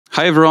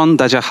Hi everyone,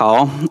 大家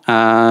好.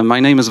 My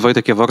name is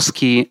Wojciech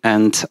Jaworski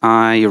and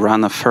I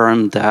run a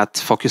firm that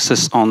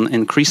focuses on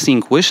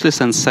increasing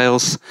wishlist and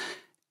sales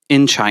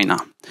in China.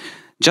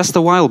 Just a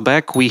while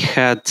back we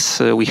heard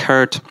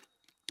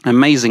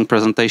amazing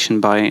presentation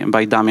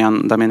by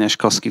Damian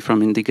Jaśkowski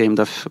from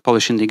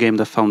Polish Indie Game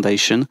Dev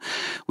Foundation,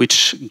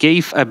 which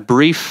gave a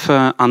brief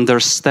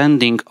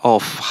understanding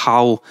of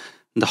how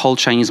the whole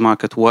Chinese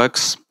market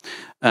works.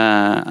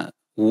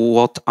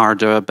 What are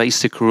the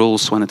basic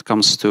rules when it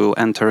comes to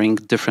entering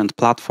different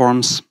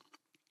platforms,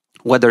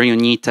 whether you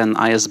need an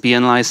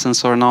ISBN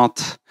license or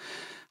not,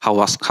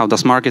 how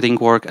does marketing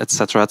work,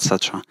 etc.,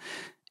 etc.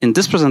 In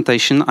this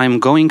presentation, I'm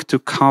going to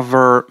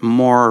cover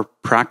more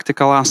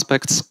practical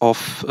aspects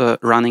of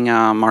running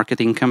a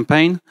marketing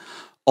campaign.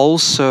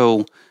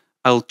 Also,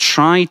 I'll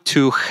try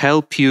to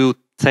help you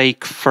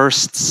take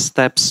first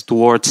steps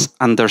towards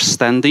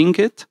understanding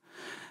it,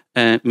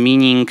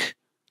 meaning,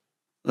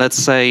 let's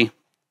say,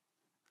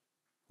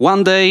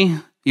 one day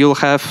you'll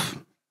have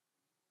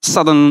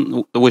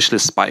sudden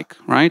wishlist spike,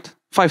 right?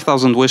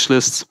 5,000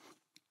 wishlists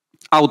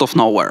out of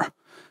nowhere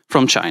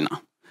from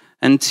China.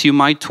 And you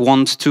might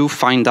want to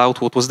find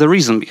out what was the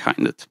reason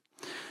behind it.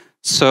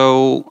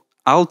 So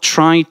I'll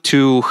try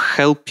to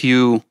help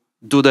you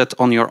do that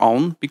on your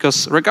own,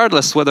 because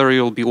regardless whether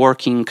you'll be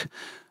working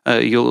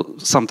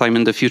sometime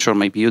in the future,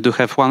 maybe you do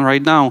have one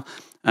right now,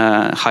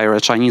 hire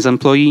a Chinese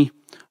employee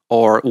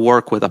or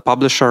work with a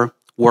publisher,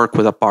 work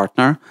with a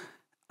partner,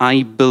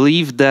 I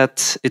believe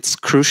that it's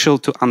crucial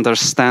to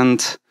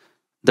understand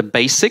the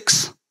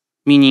basics,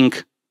 meaning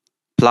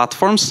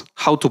platforms,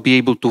 how to be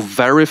able to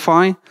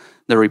verify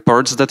the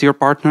reports that your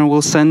partner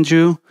will send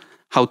you,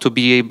 how to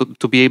be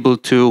able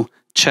to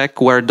check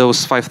where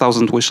those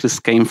 5,000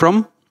 wishlists came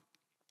from,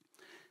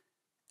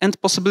 and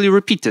possibly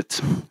repeat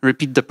it.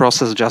 Repeat the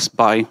process just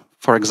by,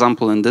 for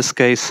example, in this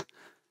case,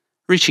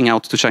 reaching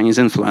out to Chinese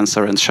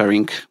influencer and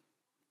sharing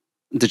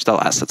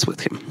digital assets with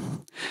him.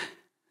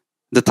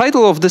 The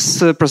title of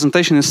this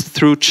presentation is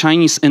Through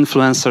Chinese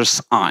Influencers'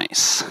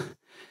 Eyes.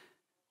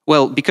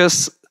 Well,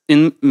 because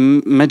in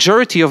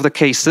majority of the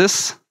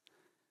cases,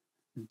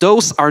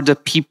 those are the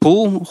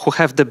people who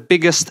have the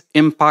biggest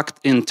impact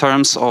in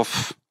terms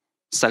of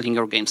selling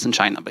your games in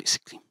China,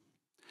 basically.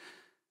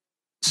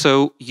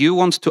 So you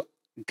want to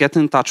get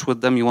in touch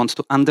with them, you want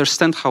to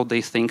understand how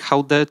they think,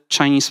 how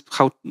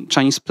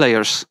Chinese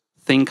players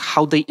think,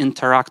 how they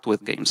interact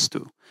with games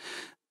too.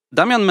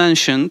 Damian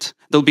mentioned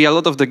there'll be a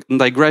lot of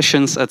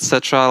digressions,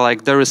 etc.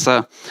 Like there is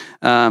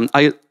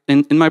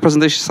in my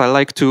presentations, I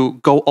like to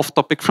go off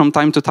topic from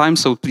time to time,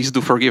 so please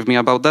do forgive me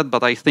about that.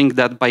 But I think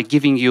that by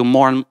giving you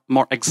more and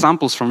more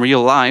examples from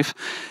real life,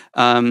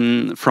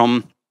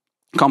 from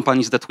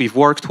companies that we've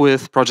worked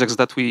with, projects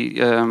that we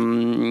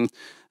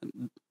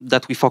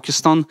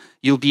focused on,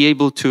 you'll be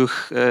able to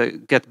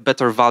get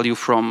better value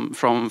from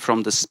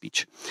this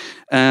speech.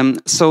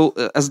 So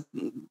as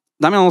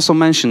Damian also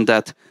mentioned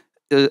that,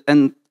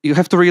 and you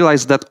have to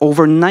realize that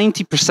over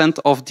 90%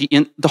 of the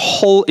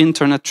whole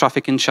internet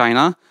traffic in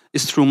China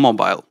is through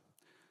mobile.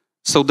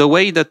 So the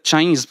way that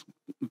Chinese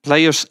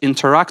players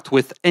interact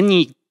with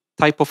any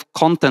type of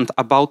content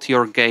about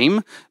your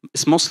game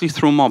is mostly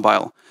through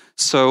mobile.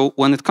 So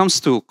when it comes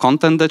to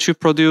content that you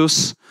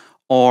produce,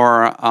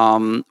 or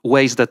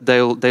ways that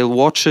they'll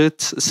watch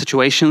it,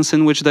 situations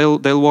in which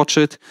they'll watch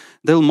it,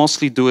 they'll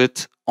mostly do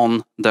it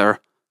on their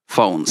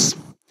phones.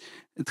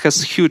 It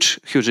has huge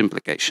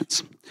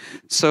implications.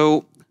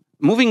 So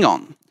moving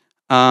on.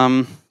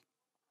 And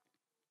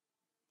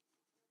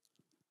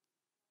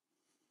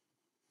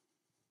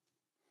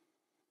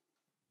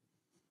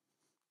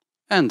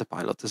the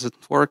pilot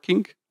isn't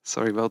working.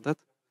 Sorry about that.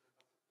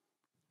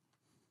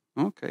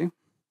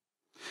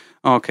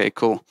 Okay,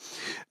 cool.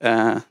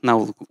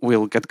 Now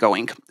we'll get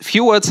going. A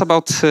few words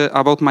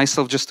about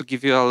myself, just to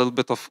give you a little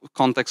bit of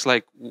context,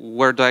 like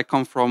where do I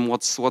come from?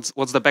 What's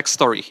the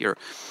backstory here?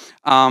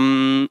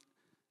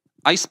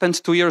 I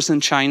spent 2 years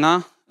in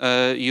China.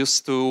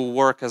 Used to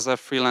work as a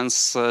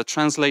freelance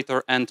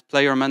translator and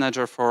player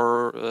manager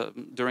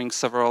during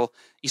several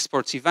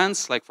esports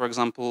events, like for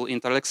example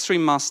Intel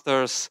Extreme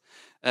Masters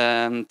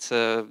and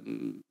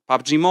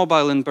PUBG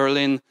Mobile in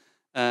Berlin.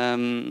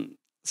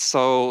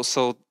 So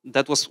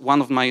that was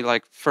one of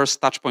my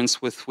first touch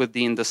points with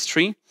the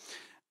industry,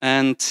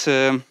 and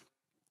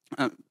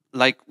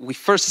we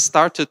first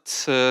started.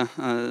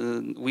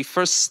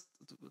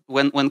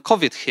 When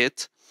COVID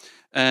hit,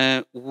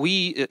 I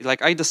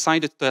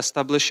decided to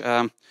establish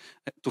to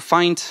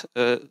find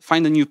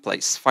a new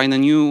place, find a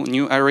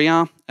new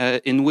area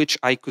in which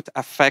I could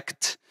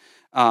affect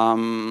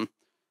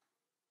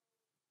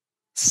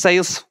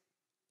sales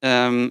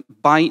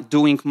by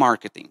doing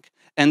marketing.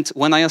 And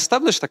when I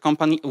established the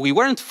company, we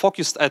weren't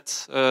focused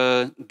at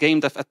game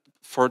dev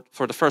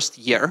for the first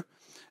year,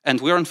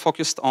 and we weren't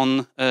focused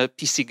on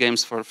PC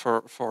games for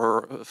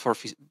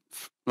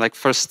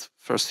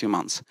first few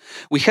months.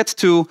 We had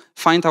to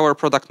find our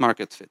product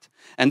market fit,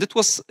 and it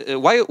was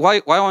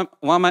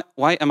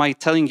why am I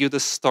telling you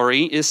this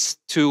story is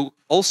to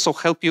also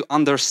help you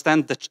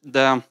understand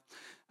the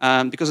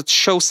because it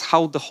shows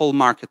how the whole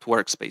market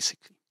works,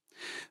 basically.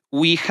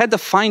 We had to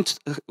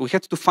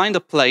find a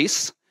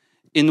place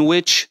in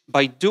which,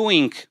 by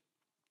doing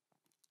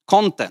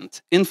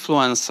content,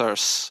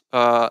 influencers,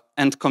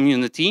 and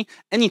community,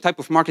 any type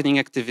of marketing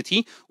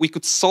activity, we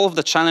could solve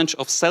the challenge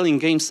of selling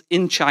games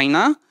in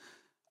China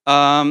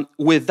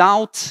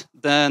without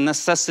the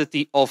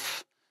necessity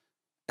of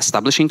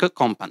establishing a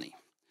company,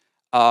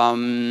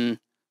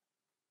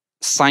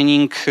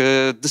 signing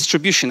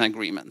distribution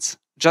agreements.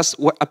 Just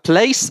a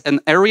place, an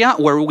area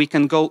where we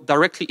can go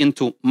directly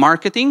into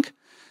marketing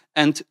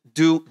and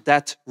do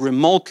that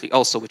remotely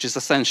also, which is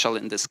essential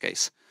in this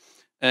case.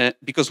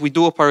 Because we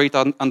do operate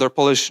under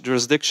Polish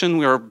jurisdiction,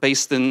 we are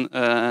based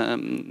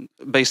in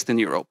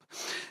Europe.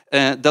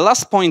 The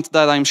last point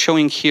that I'm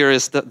showing here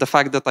is the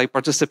fact that I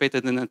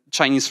participated in a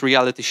Chinese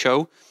reality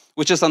show,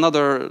 which is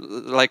another,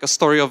 like a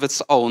story of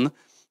its own.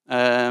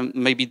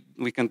 Maybe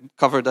we can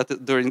cover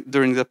that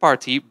during the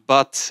party,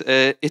 but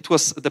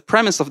the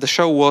premise of the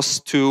show was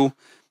to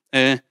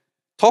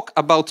talk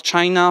about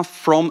China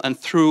from and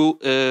through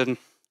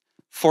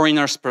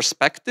foreigners'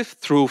 perspective,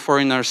 through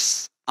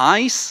foreigners'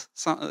 eyes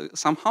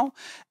somehow.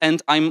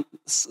 And I'm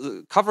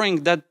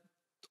covering that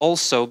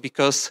also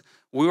because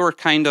we were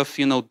kind of,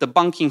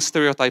 debunking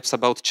stereotypes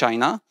about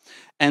China.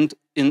 And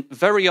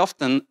very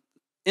often,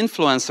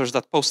 influencers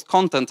that post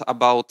content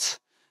about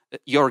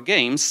your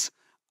games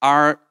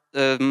are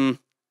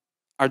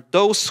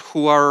those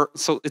who are,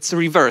 so it's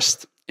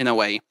reversed in a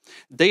way.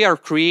 They are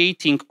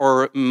creating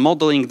or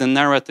modeling the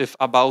narrative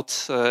about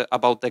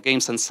the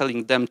games and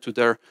selling them to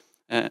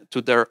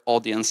their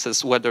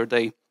audiences, whether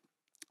they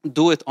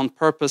do it on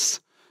purpose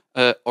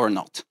or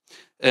not.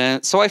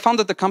 So I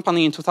founded the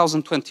company in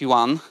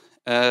 2021.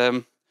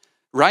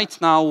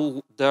 Right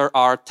now, there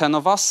are 10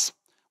 of us.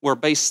 We're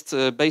based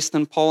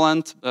in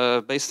Poland,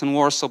 based in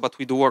Warsaw, but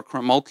we do work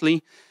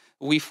remotely.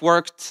 We've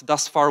worked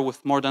thus far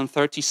with more than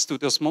 30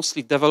 studios,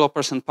 mostly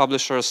developers and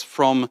publishers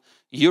from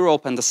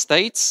Europe and the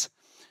States.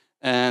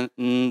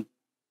 And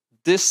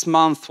this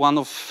month, one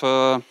of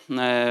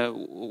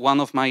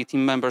my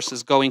team members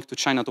is going to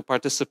China to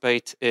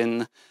participate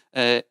in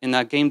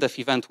a game dev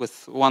event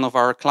with one of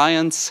our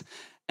clients.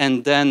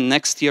 And then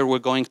next year, we're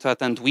going to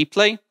attend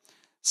WePlay.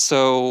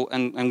 So,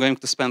 and I'm going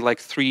to spend like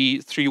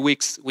three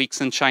weeks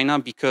in China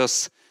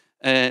because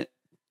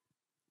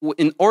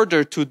in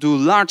order to do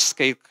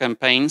large-scale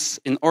campaigns,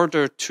 in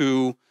order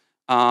to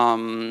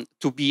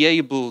be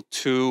able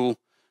to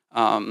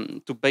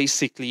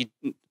basically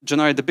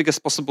generate the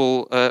biggest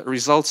possible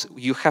results,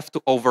 you have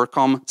to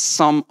overcome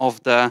some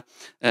of the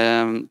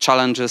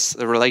challenges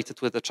related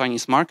with the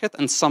Chinese market,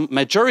 and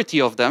majority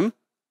of them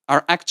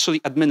are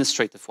actually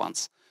administrative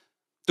ones.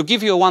 To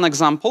give you one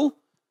example,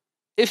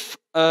 if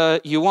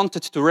you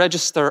wanted to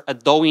register a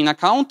Douyin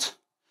account,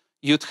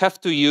 you'd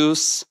have to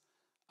use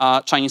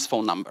a Chinese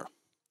phone number.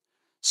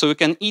 So you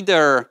can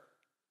either,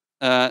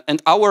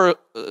 and our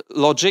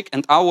logic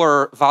and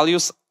our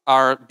values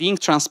are being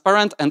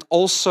transparent, and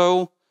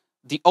also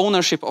the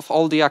ownership of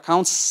all the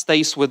accounts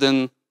stays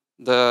within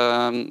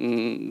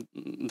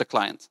the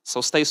client. So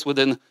stays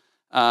within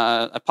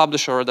a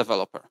publisher or a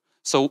developer.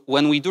 So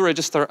when we do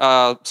register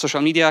a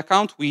social media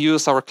account, we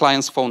use our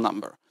client's phone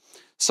number.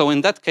 So in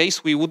that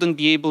case, we wouldn't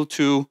be able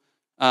to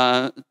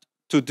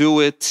do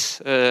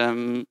it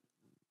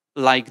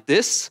like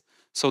this.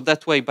 So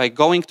that way, by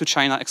going to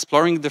China,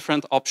 exploring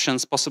different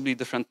options, possibly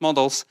different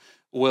models,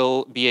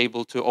 we'll be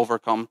able to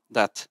overcome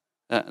that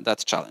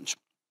challenge.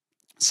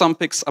 Some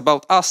pics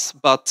about us,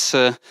 but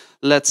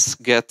let's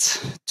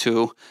get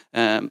to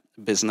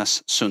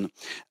business soon.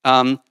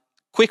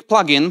 Quick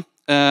plug-in.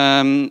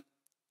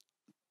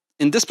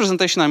 In this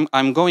presentation,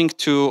 I'm going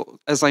to,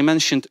 as I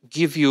mentioned,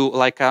 give you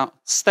like a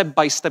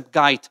step-by-step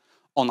guide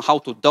on how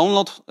to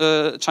download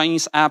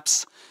Chinese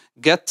apps,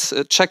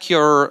 check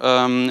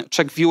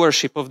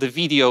viewership of the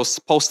videos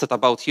posted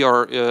about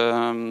your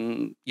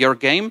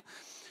game.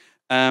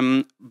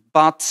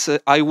 But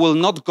I will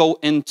not go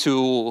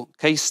into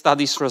case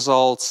studies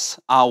results,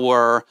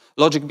 our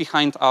logic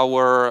behind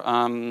our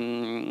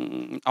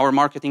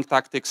marketing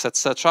tactics,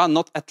 etc.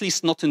 At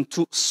least not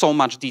into so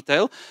much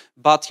detail.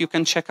 But you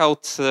can check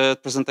out the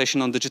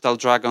presentation on Digital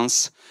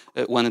Dragons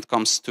when it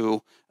comes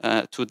to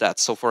that.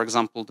 So, for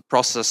example, the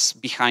process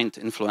behind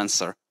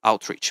influencer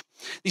outreach.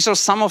 These are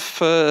some of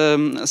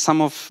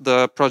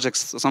the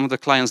projects, some of the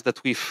clients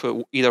that we've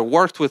either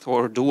worked with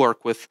or do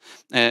work with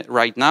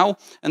right now.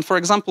 And for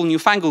example,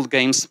 Newfangled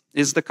Games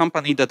is the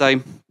company that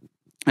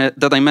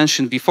I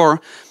mentioned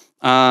before.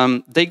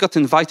 They got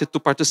invited to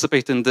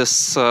participate in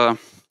this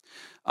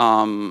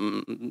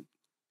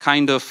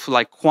kind of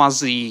like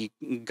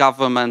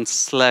quasi-government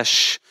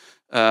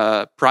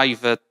 /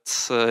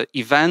 private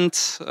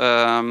event.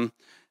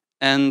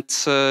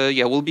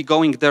 We'll be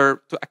going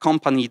there to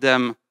accompany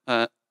them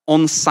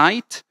on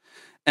site,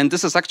 and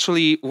this is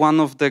actually one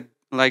of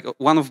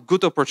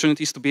good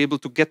opportunities to be able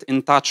to get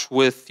in touch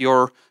with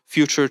your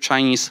future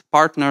Chinese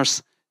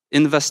partners,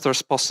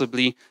 investors,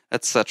 possibly,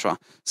 etc.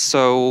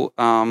 So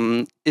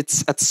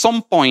it's at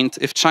some point,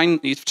 if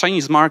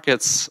Chinese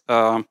markets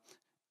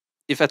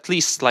if at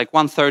least like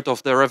 1/3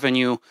 of the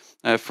revenue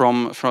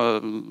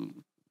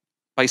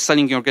by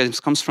selling your games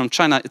comes from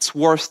China, it's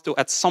worth to,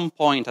 at some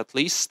point at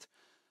least,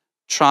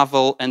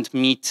 travel and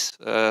meet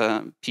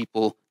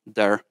people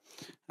there,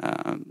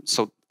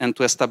 and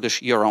to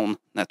establish your own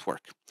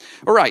network.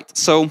 All right,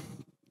 so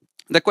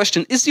the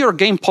question, is your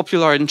game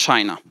popular in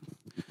China?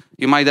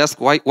 You might ask,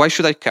 why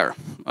should I care?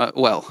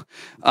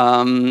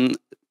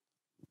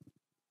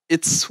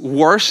 It's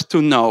worth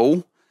to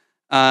know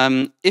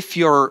if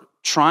you're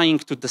trying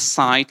to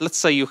decide, let's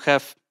say you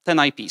have 10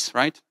 IPs,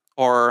 right?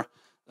 Or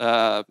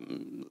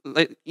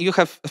you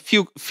have a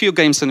few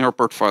games in your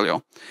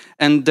portfolio,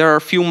 and there are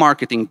a few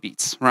marketing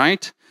beats,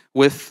 right?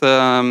 With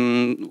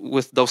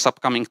those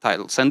upcoming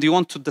titles, and you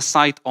want to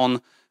decide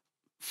on,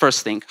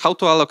 first thing, how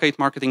to allocate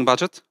marketing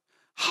budget,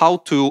 how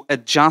to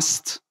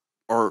adjust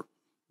or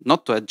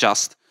not to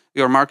adjust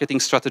your marketing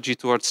strategy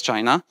towards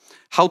China,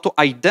 how to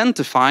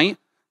identify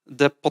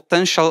the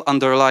potential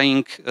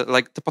underlying,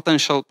 like the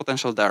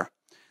potential there,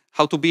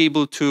 how to be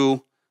able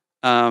to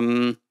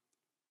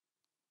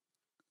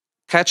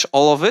catch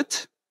all of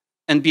it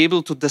and be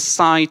able to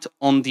decide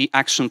on the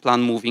action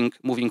plan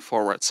moving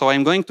forward. So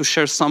I'm going to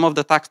share some of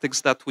the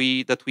tactics that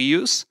we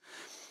use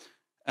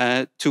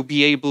to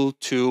be able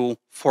to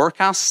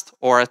forecast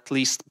or at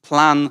least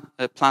plan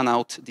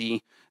out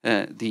the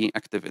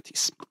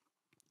activities.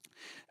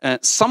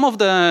 Some of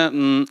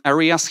the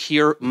areas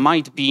here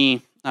might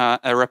be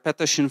a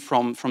repetition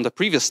from the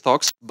previous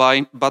talks,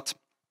 but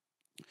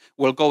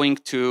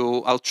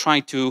I'll try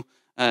to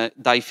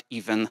dive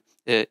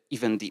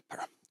even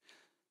deeper.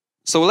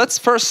 So let's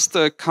first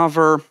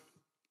cover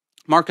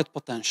market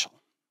potential.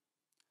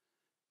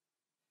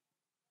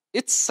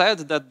 It's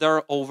said that there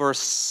are over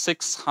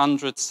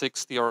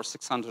 660 or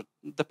 600,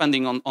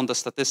 depending on the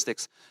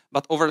statistics,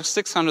 but over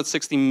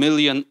 660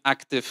 million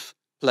active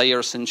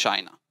players in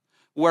China,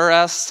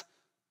 whereas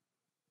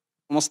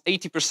almost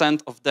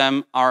 80% of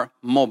them are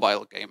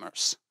mobile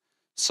gamers.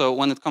 So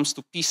when it comes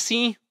to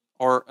PC,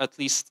 or at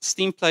least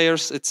Steam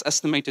players, it's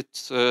estimated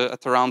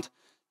at around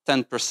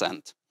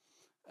 10%.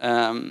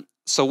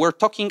 So we're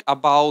talking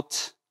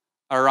about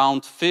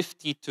around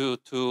 50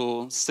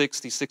 to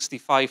 60,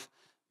 65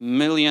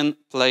 million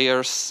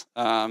players,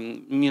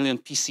 million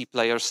PC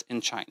players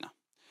in China.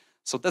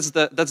 So that's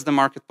the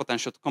market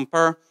potential. To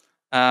compare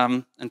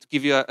and to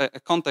give you a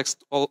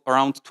context,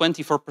 around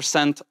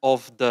 24%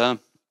 of the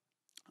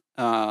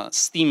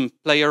Steam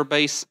player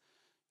base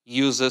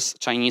uses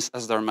Chinese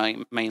as their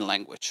main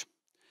language.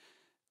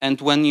 And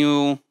when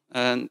you,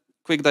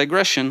 quick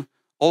digression,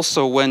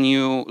 also when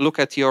you look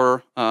at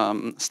your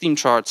Steam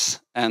charts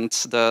and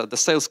the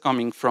sales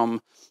coming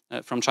from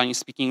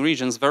Chinese-speaking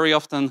regions, very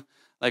often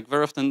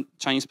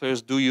Chinese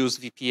players do use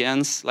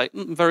VPNs. Like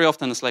very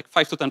often, it's like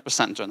 5 to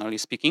 10%, generally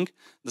speaking.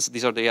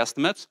 These are the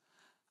estimates.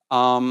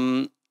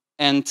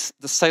 And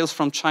the sales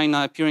from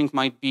China appearing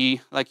might be,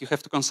 like, you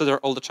have to consider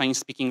all the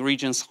Chinese-speaking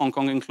regions, Hong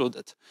Kong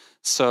included.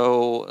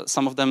 So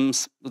some of them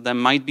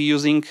might be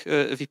using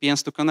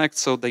VPNs to connect,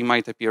 so they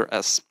might appear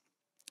as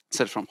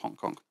sales from Hong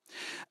Kong.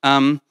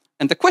 And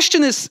the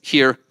question is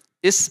here,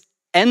 is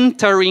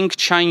entering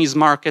Chinese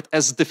market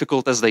as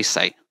difficult as they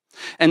say?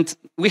 And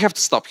we have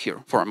to stop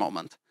here for a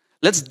moment.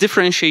 Let's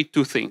differentiate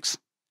two things: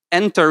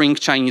 entering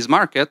Chinese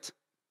market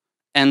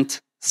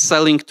and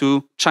selling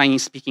to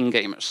Chinese-speaking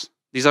gamers.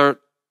 These are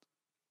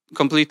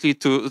completely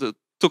two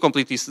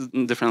completely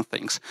different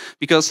things.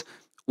 Because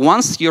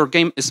once your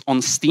game is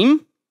on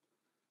Steam,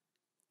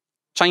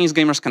 Chinese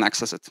gamers can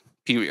access it,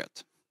 period.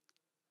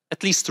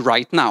 At least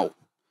right now.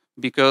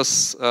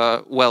 Because,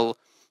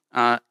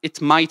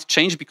 it might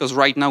change, because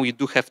right now you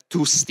do have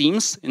two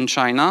Steams in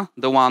China.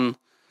 The one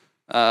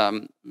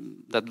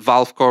that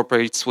Valve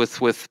cooperates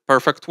with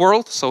Perfect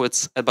World,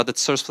 but it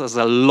serves as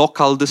a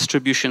local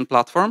distribution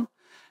platform,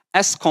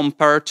 as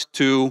compared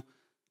to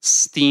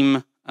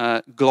Steam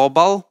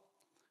Global,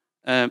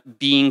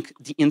 being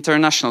the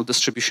international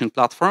distribution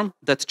platform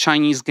that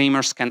Chinese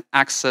gamers can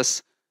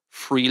access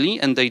freely,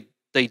 and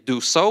they do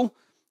so.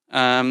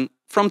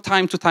 From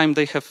time to time,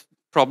 they have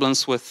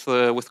problems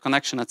with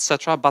connection,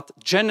 etc. But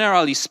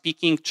generally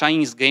speaking,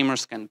 Chinese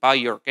gamers can buy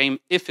your game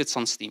if it's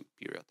on Steam,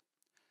 period.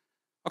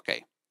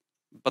 Okay,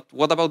 but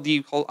what about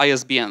the whole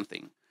ISBN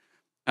thing?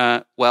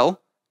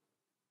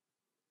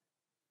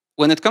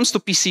 When it comes to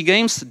PC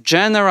games,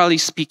 generally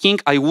speaking,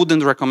 I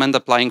wouldn't recommend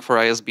applying for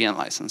ISBN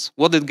license.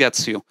 What it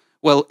gets you?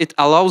 Well, it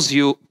allows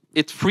you,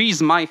 it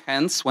frees my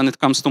hands when it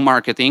comes to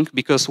marketing,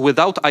 because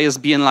without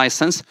ISBN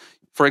license,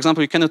 for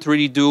example, you cannot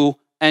really do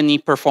any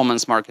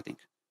performance marketing.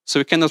 So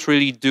you cannot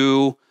really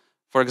do,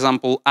 for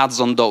example,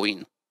 ads on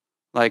Douyin,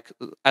 like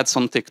ads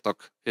on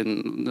TikTok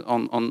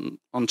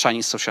on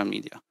Chinese social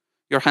media.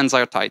 Your hands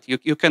are tied.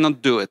 You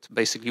cannot do it,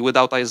 basically,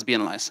 without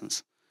ISBN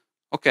license.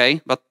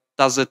 Okay, but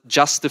does it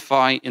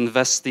justify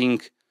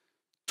investing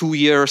 2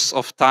 years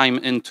of time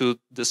into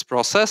this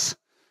process?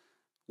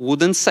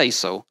 Wouldn't say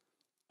so.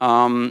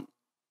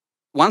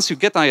 Once you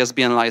get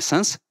ISBN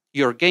license,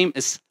 your game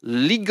is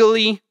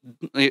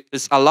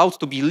allowed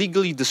to be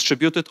legally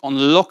distributed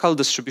on local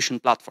distribution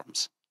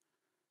platforms.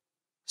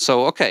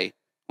 So, okay,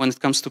 when it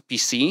comes to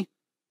PC,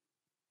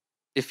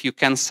 if you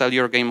can sell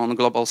your game on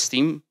global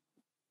Steam,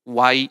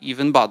 why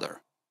even bother?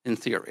 In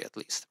theory, at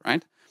least,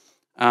 right?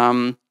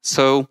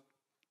 So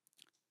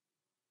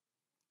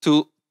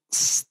to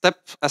step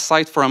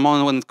aside for a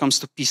moment when it comes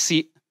to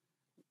PC,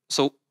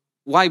 so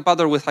why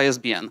bother with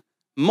ISBN?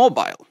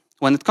 Mobile.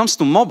 When it comes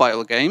to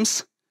mobile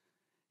games,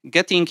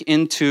 getting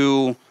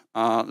into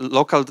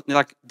local,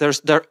 like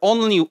there's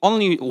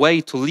only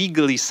way to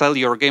legally sell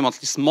your game,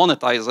 at least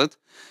monetize it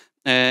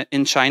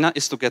in China,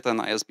 is to get an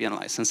ISBN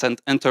license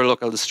and enter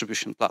local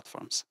distribution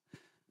platforms.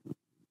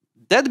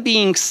 That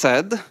being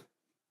said,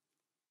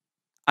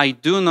 I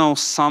do know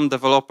some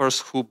developers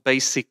who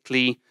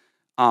basically,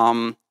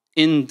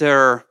 in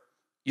their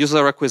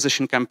user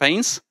acquisition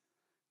campaigns,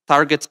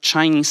 target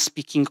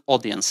Chinese-speaking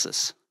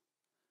audiences.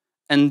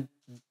 And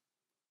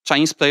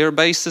Chinese player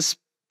base is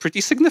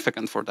pretty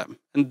significant for them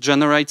and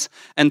generates,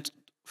 and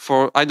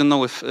for, I don't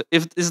know if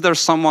is there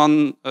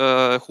someone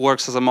who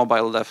works as a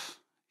mobile dev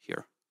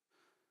here?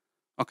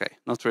 Okay,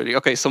 not really.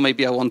 Okay, so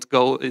maybe I won't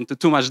go into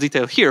too much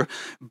detail here,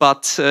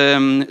 but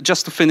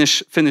just to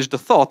finish the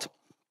thought,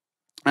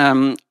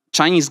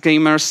 Chinese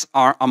gamers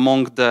are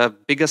among the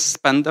biggest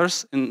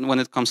spenders when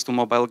it comes to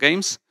mobile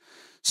games.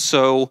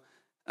 So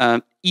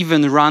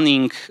even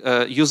running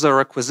user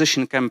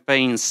acquisition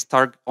campaigns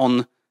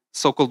on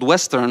so-called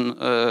Western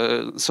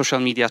social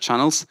media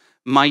channels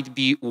might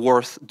be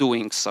worth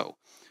doing so.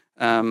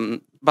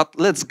 But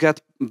let's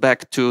get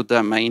back to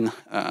the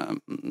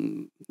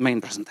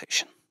main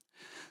presentation.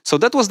 So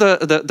that was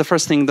the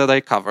first thing that I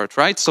covered,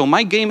 right? So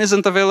my game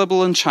isn't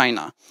available in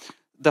China,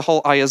 the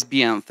whole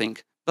ISBN thing.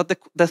 But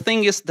the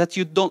thing is that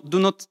you do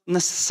not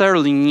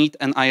necessarily need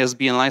an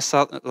ISBN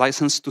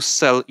license to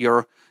sell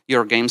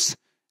your games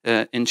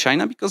in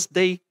China, because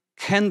they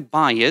can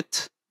buy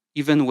it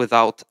even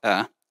without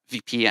a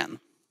VPN.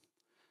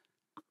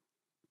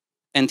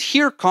 And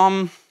here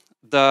come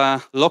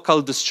the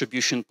local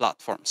distribution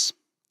platforms.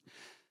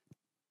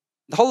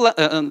 The whole,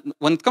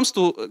 when it comes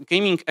to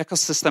gaming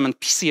ecosystem and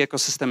PC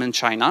ecosystem in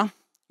China,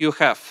 you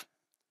have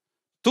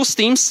two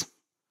Steams,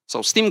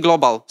 so Steam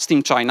Global,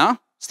 Steam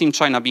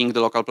China being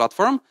the local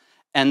platform,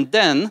 and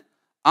then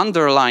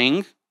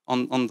underlying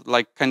on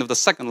like kind of the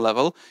second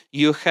level,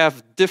 you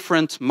have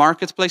different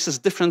marketplaces,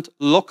 different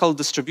local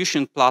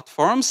distribution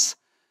platforms,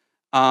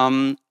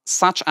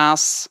 such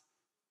as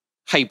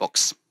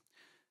Heybox.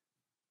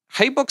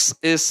 Heybox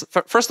is,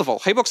 first of all,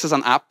 Heybox is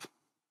an app,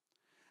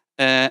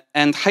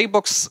 and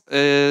Heybox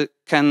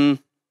can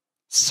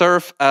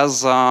serve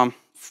as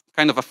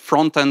kind of a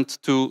front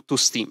end to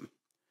Steam,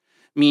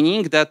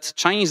 meaning that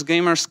Chinese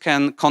gamers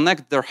can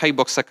connect their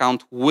Heybox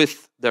account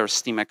with their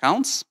Steam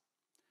accounts,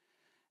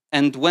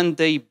 and when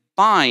they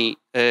buy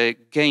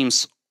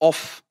games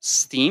off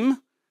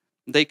Steam,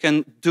 they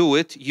can do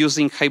it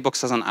using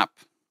Heybox as an app.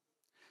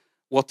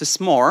 What is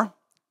more,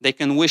 they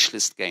can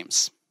wishlist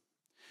games.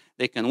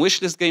 They can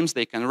wishlist games,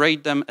 they can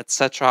rate them,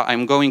 etc.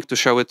 I'm going to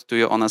show it to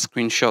you on a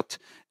screenshot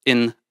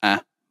in a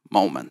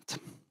moment.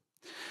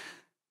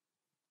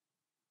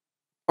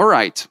 All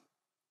right.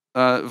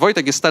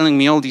 Wojtek is telling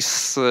me all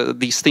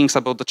these things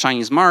about the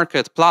Chinese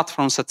market,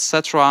 platforms,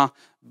 etc.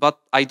 But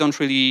I don't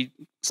really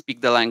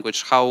speak the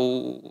language.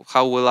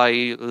 How will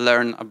I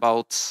learn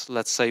about,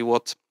 let's say,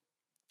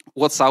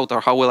 what's out,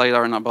 or how will I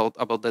learn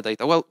about the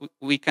data? Well,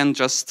 we can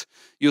just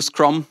use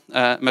Chrome,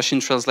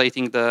 machine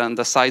translating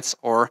the sites,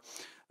 or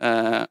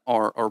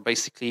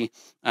basically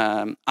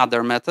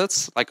other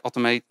methods like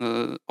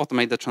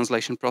automate the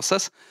translation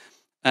process,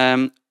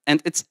 and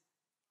it's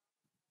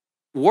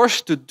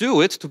worth to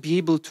do it to be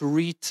able to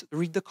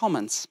read the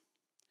comments,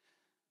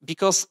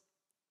 because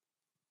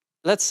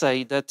let's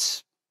say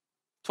that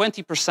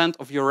 20%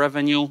 of your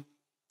revenue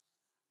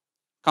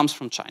comes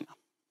from China,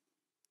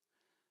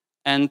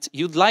 and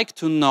you'd like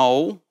to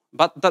know,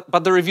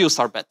 but the reviews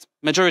are bad.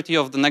 Majority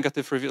of the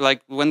negative review,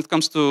 like when it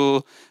comes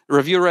to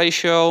review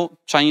ratio,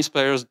 Chinese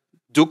players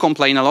do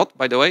complain a lot,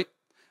 by the way,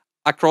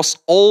 across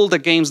all the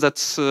games that,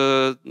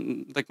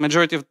 like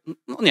majority of,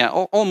 yeah,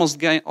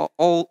 almost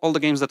all the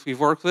games that we've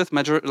worked with,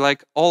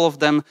 like all of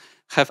them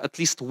have at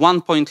least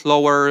 1 point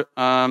lower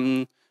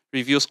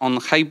reviews on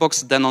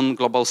Heybox than on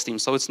global Steam.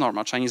 So it's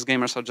normal. Chinese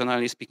gamers are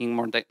generally speaking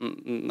more,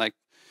 like,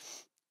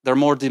 they're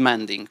more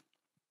demanding.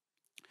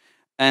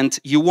 And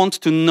you want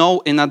to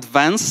know in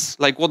advance,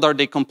 like, what are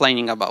they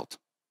complaining about?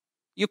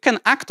 You can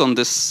act on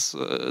this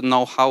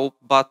know-how,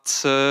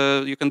 but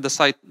you can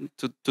decide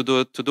to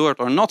do it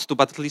or not to.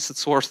 But at least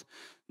it's worth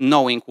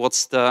knowing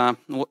what's the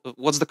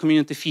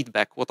community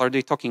feedback, what are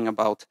they talking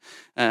about,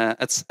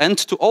 and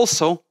to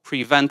also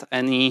prevent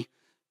any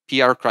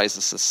PR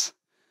crises.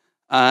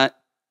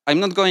 I'm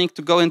not going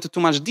to go into too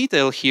much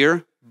detail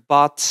here,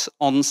 but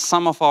on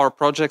some of our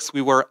projects,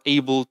 we were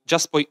able,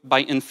 just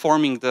by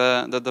informing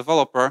the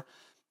developer,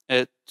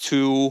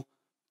 to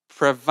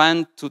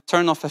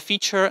turn off a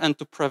feature and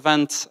to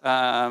prevent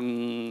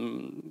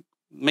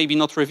maybe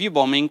not review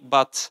bombing,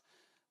 but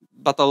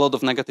a lot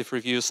of negative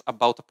reviews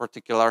about a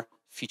particular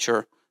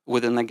feature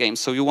within a game.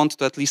 So you want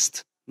to at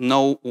least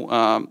know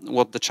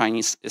what the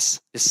Chinese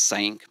is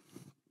saying.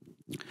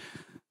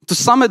 To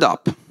sum it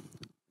up,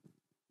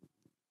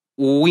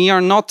 we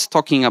are not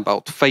talking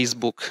about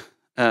Facebook,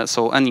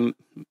 so any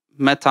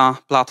Meta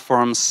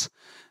platforms.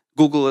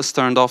 Google is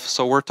turned off.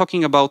 So we're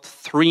talking about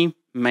three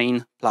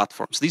main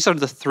platforms. These are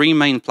the three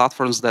main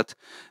platforms that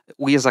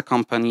we as a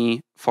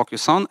company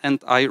focus on,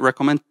 and I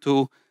recommend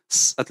to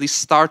at least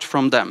start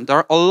from them. There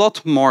are a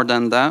lot more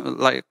than that,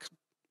 like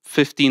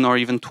 15 or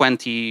even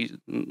 20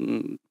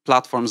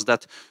 platforms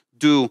that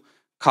do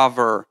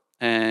cover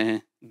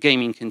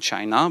gaming in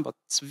China, but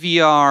it's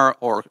VR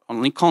or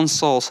only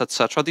consoles,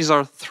 etc. These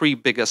are three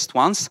biggest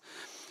ones.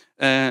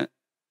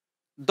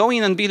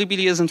 Douyin and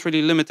Bilibili isn't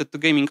really limited to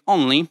gaming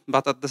only,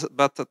 but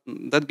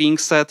that being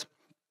said,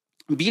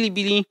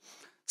 Bilibili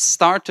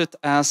started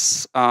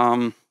as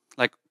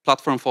like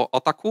platform for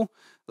otaku,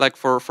 like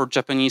for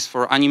Japanese,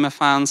 for anime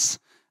fans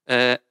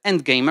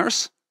and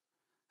gamers.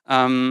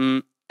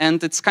 And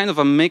it's kind of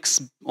a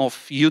mix of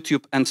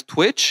YouTube and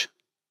Twitch.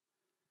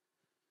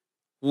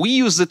 We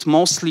use it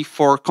mostly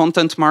for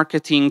content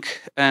marketing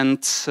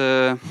and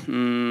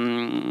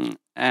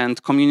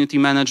community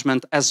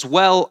management, as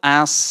well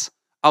as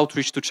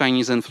outreach to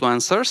Chinese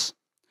influencers.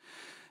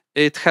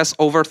 It has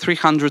over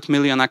 300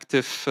 million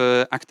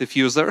active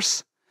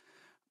users,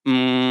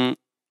 and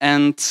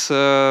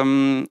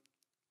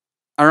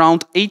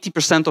around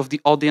 80% of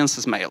the audience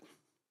is male.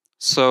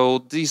 So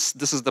this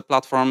is the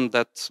platform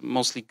that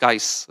mostly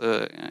guys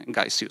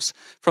use,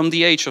 from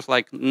the age of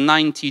like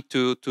 90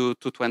 to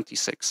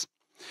 26.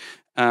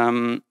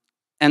 And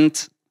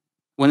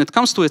when it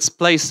comes to its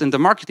place in the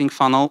marketing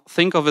funnel,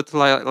 think of it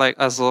like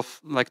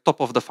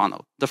top of the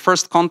funnel. The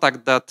first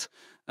contact that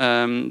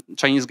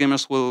Chinese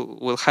gamers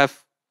will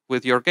have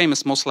with your game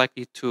is most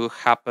likely to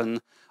happen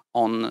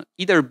on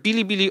either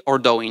Bilibili or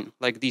Douyin,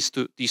 like these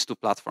two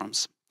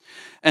platforms.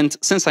 And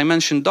since I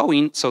mentioned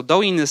Douyin, so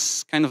Douyin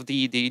is kind of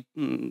the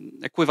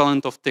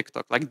equivalent of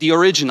TikTok, like the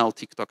original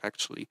TikTok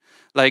actually.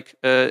 Like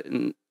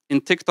in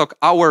TikTok,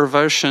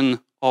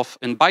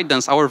 in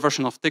ByteDance, our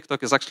version of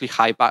TikTok is actually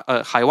high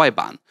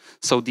Weiban.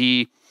 So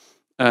the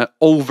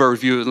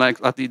overview, like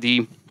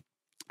the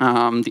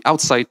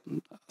outside.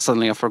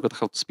 Suddenly, I forgot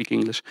how to speak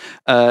English.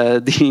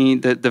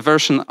 The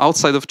version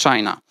outside of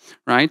China,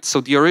 right?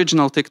 So the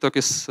original TikTok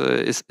is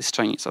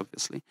Chinese,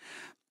 obviously.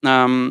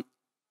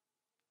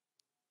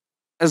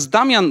 As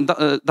Damian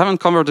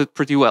covered it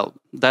pretty well,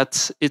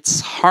 that it's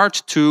hard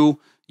to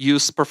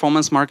use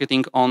performance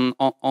marketing on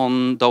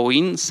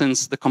Douyin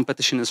since the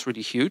competition is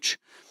really huge.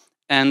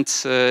 And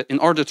in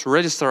order to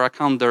register an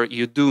account there,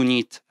 you do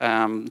need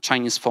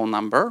Chinese phone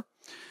number.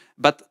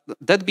 But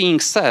that being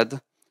said,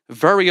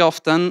 very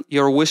often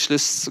your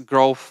wishlist's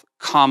growth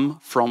come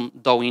from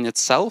Douyin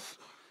itself.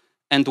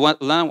 And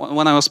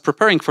when I was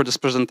preparing for this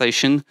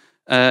presentation,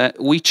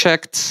 we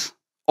checked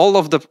all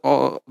of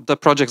the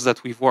projects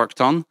that we've worked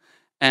on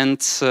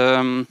and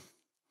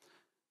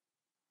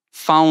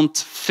found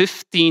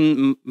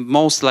 15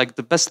 most like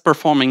the best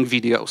performing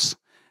videos.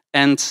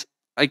 And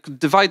I could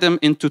divide them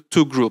into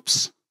two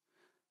groups.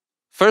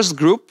 First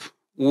group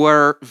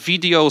were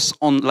videos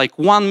on like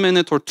 1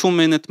 minute or 2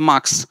 minute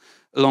max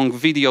long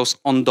videos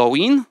on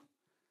Douyin,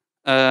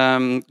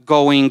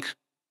 going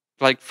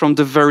like from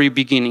the very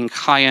beginning,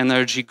 high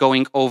energy,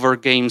 going over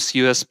games,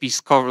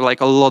 USPs, cover like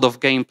a lot of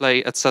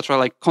gameplay, etc.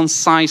 Like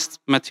concise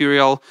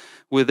material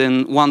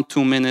within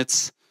 1-2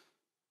 minutes,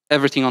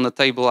 everything on the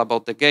table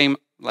about the game.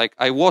 Like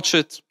I watch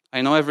it,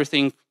 I know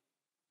everything,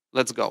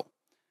 let's go.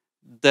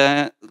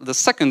 The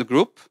second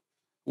group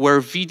were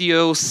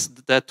videos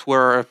that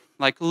were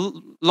like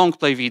long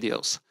play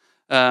videos,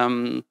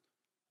 1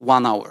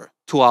 hour,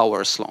 2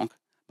 hours long.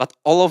 But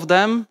all of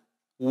them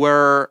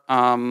were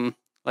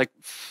like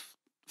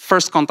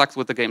first contact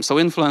with the game. So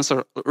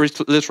influencer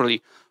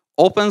literally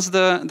opens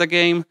the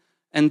game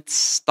and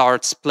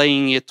starts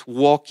playing it,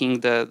 walking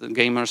the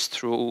gamers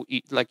through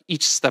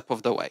each step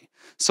of the way.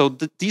 So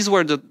these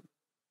were the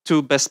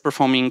two best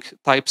performing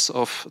types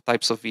of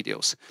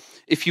videos.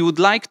 If you would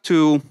like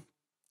to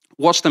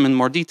watch them in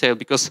more detail,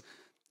 because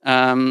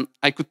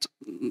I could,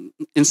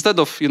 instead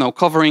of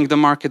covering the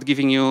market,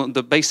 giving you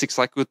the basics,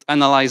 I could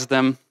analyze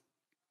them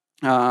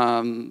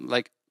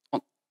like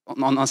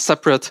on a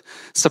separate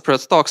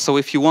talk. So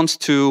if you want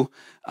to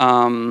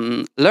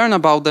learn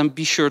about them,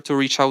 be sure to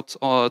reach out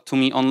to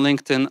me on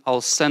LinkedIn.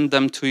 I'll send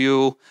them to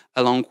you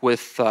along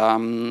with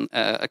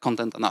a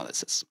content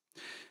analysis.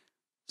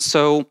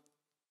 So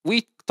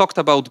we talked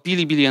about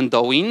Bilibili and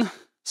Douyin.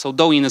 So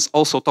Douyin is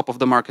also top of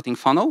the marketing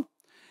funnel.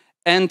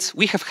 And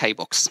we have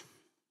Heybox.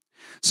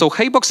 So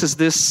Heybox is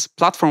this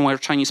platform where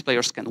Chinese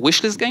players can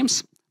wishlist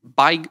games,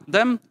 buy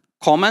them,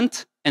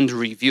 comment, and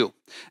review.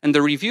 And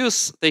the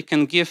reviews, they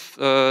can give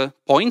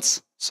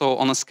points, so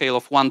on a scale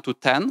of 1 to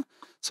 10,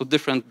 so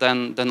different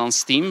than on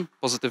Steam,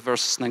 positive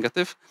versus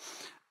negative.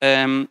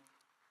 And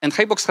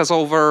Heybox has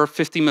over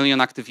 50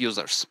 million active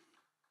users,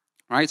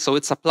 right? So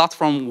it's a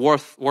platform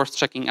worth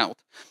checking out,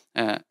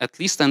 at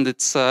least, and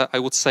it's, I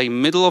would say,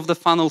 middle of the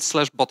funnel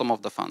 / bottom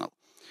of the funnel.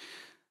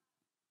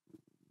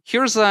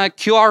 Here's a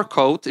QR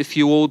code. If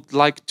you would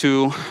like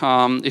to,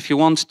 if you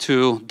want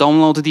to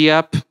download the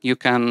app, you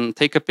can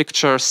take a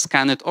picture,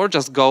 scan it, or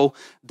just go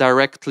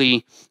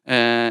directly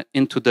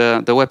into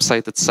the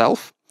website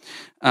itself.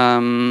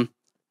 And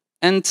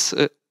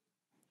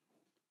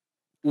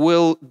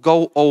we'll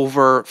go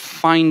over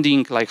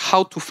finding, like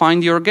how to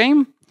find your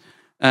game,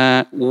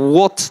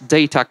 what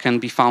data can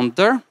be found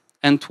there,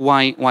 and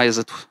why is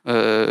it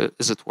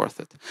worth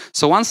it.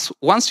 So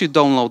once you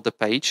download the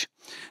page,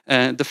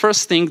 the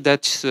first thing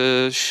that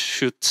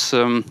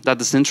that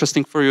is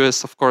interesting for you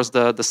is, of course,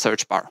 the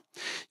search bar.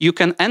 You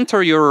can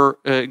enter your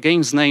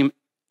game's name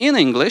in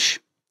English,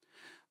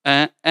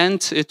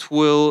 and it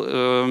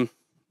will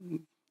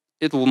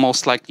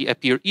most likely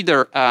appear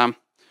either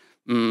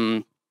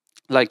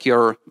like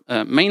your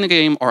main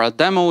game or a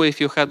demo if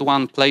you had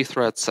one,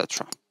 playthrough,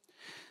 etc.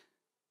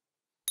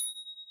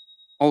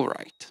 All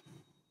right.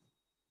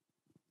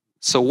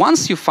 So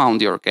once you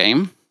found your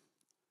game,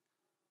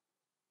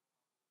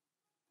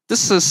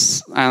 these are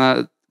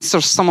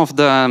some of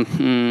the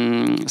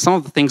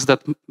things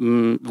that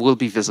will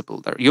be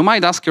visible there. You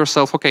might ask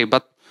yourself, okay,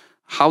 but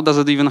how does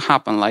it even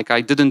happen? Like,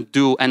 I didn't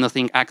do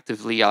anything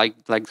actively. Like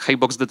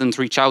Haybox didn't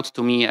reach out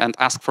to me and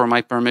ask for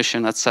my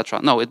permission, etc.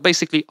 No, it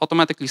basically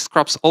automatically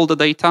scrubs all the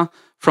data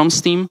from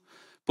Steam,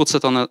 puts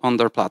it on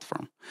their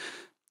platform.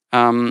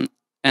 And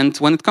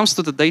when it comes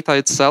to the data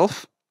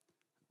itself,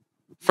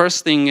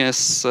 first thing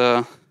is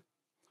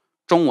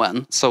中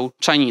文, so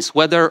Chinese,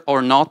 whether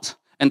or not.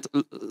 And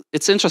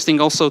it's interesting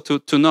also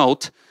to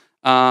note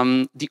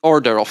the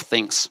order of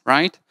things,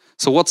 right?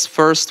 So what's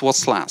first,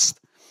 what's last?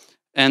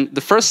 And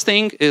the first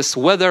thing is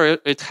whether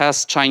it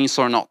has Chinese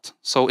or not.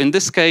 So in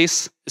this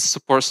case, it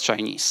supports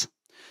Chinese.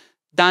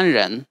 单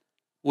人,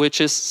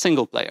 which is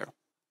single player.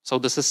 So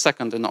this is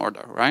second in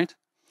order, right?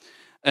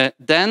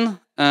 Then,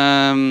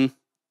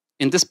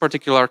 in this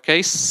particular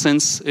case,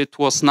 since it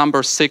was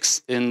number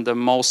 6 in the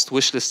most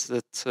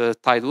wishlisted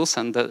titles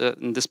and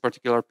in this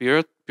particular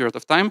period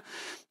of time,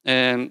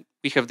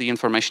 we have the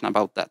information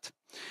about that.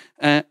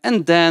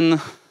 And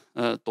then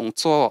动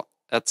作,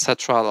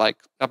 etc., like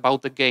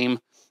about the game,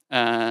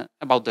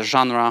 about the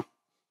genre,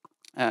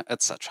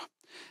 etc.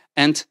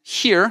 And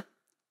here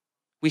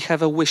we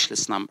have a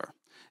wishlist number.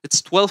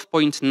 It's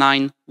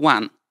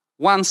 12.91.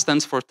 1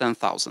 stands for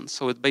 10,000.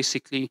 So it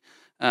basically,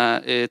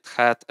 it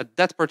had, at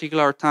that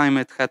particular time,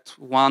 it had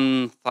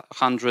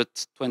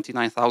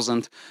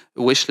 129,000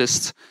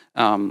 wishlists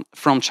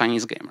from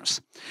Chinese gamers.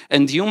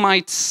 And you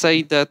might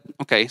say that,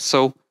 okay,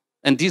 so,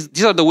 and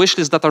these are the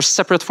wishlists that are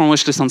separate from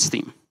wishlists on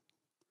Steam.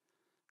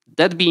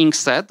 That being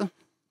said,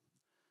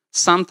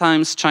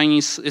 sometimes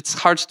Chinese, it's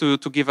hard to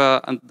give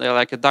a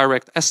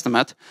direct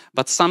estimate,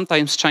 but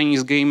sometimes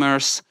Chinese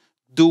gamers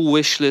do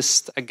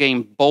wishlist a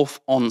game both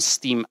on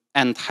Steam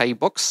and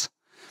Haybox.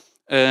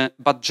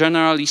 But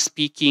generally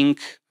speaking,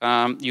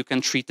 you can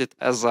treat it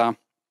as a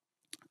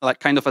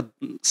kind of a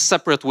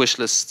separate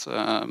wishlist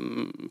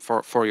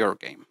for your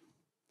game.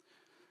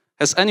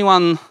 Has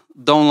anyone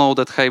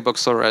downloaded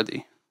Haybox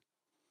already?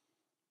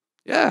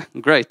 Yeah,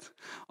 great,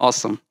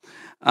 awesome.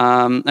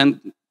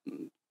 And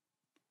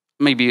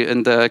maybe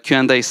in the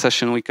Q&A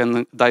session we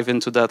can dive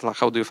into that. Like,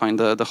 how do you find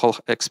the whole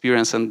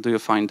experience, and do you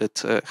find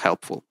it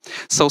helpful?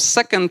 So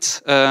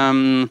second,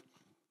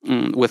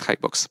 with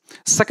Haybox.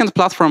 Second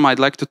platform I'd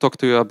like to talk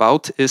to you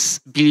about is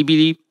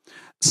Bilibili.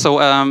 So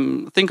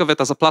think of it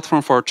as a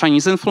platform for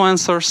Chinese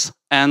influencers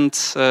and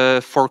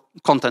for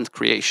content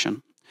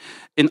creation.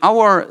 In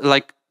our,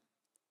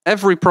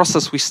 every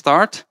process we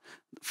start,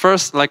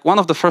 first, one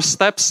of the first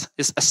steps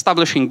is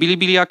establishing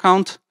Bilibili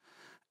account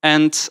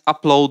and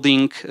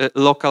uploading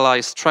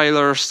localized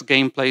trailers,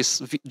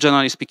 gameplays,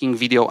 generally speaking,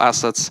 video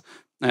assets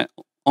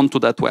onto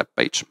that web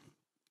page.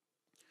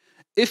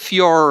 If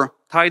your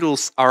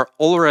titles are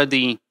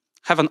already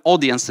have an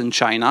audience in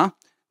China,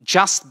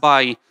 just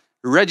by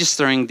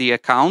registering the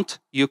account,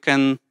 you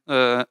can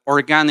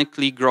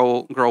organically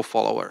grow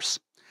followers.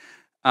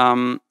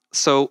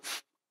 So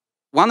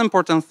one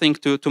important thing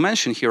to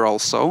mention here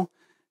also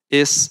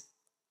is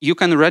you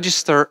can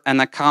register an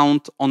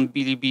account on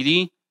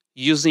Bilibili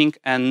using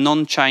a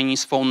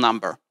non-Chinese phone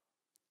number.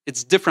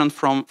 It's different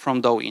from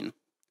Douyin.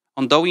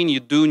 On Douyin, you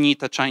do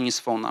need a Chinese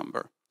phone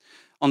number.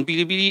 On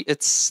Bilibili,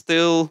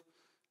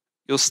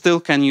 you still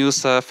can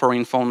use a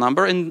foreign phone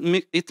number,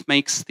 and it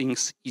makes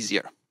things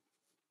easier.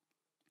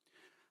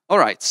 All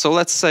right, so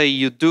let's say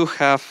you do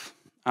have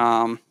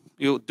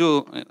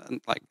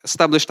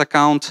established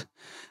account,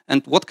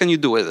 and what can you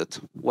do with it?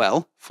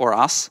 Well, for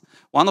us,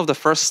 one of the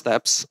first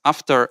steps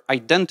after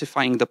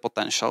identifying the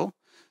potential,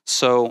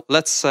 so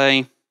let's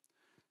say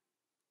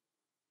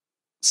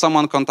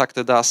someone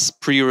contacted us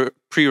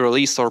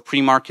pre-release or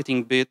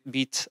pre-marketing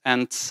bit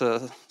and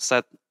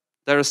said,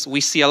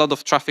 we see a lot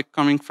of traffic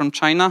coming from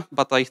China,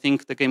 but I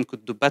think the game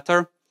could do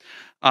better,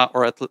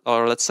 or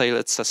let's say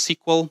it's a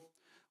sequel.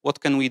 What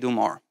can we do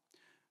more?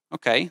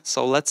 Okay,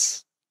 so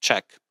let's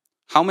check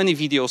how many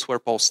videos were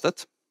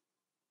posted,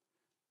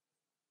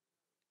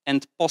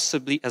 and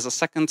possibly as a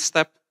second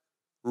step,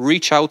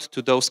 reach out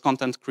to those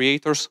content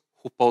creators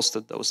who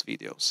posted those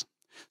videos.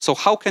 So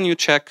how can you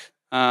check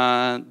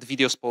the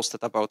videos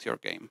posted about your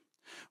game?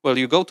 Well,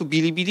 you go to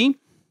Bilibili,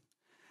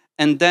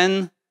 and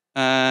then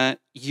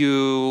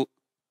you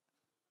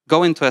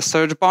go into a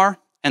search bar,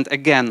 and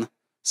again,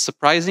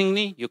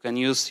 surprisingly, you can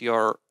use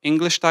your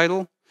English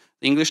title,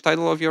 the English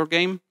title of your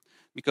game,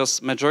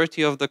 because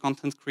majority of the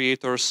content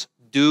creators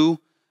do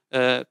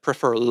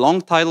prefer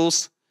long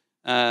titles,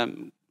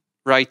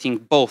 writing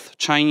both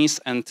Chinese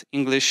and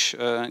English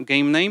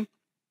game name,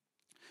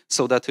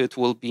 so that it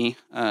will be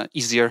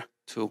easier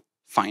to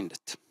find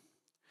it.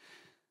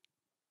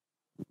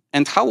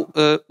 And how,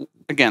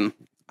 again,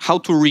 how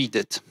to read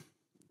it.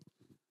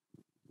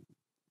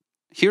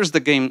 Here's the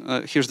game,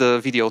 here's the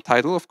video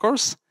title, of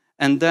course,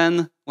 and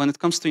then when it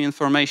comes to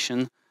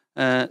information,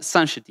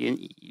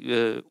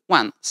 30.1,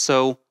 1,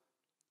 so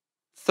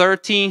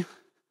 30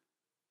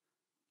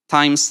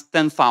 times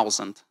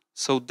 10,000.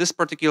 So this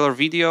particular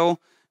video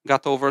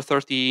got over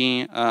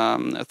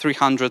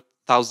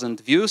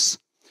 300,000 views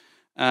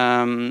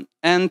and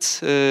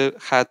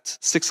had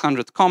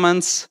 600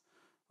 comments,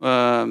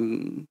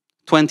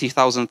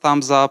 20,000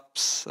 thumbs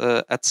ups,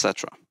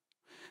 etc.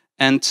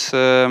 And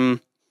so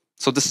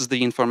this is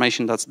the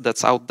information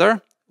that's out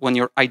there when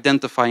you're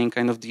identifying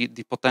kind of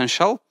the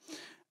potential.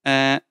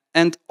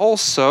 And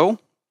also,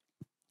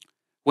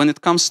 when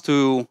it comes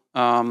to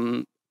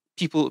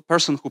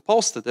person who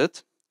posted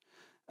it,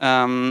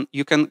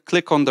 you can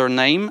click on their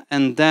name,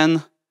 and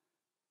then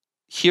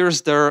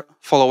here's their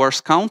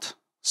followers count.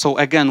 So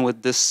again,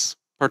 with this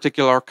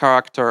particular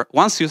character,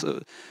 once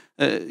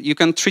you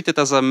can treat it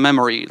as a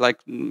memory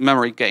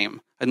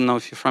game. I don't know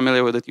if you're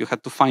familiar with it. You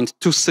had to find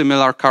two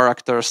similar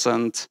characters,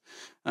 and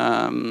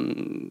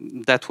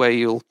that way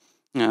you'll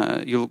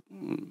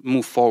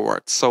move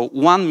forward. So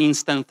 1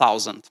 means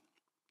 10,000.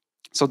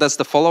 So that's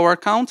the follower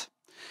count.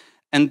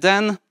 And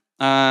then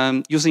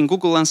using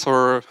Google Lens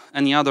or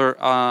any other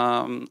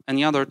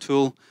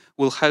tool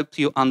will help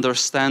you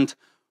understand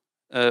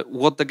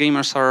what the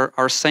gamers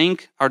are saying.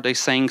 Are they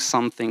saying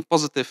something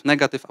positive,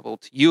 negative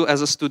about you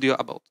as a studio,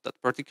 about that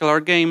particular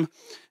game,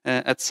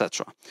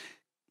 etc.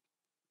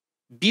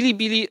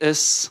 Bilibili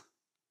is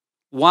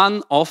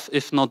one of,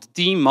 if not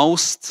the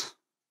most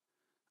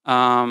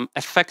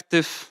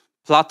effective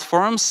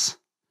platforms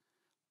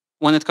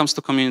when it comes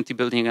to community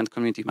building and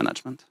community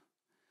management.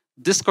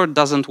 Discord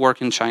doesn't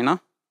work in China.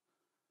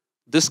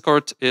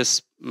 Discord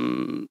is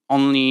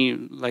only,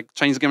 like,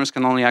 Chinese gamers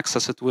can only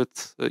access it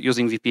with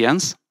using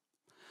VPNs.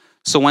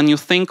 So when you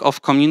think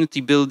of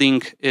community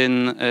building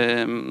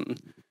in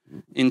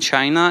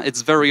China,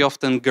 it's very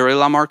often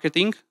guerrilla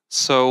marketing.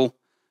 So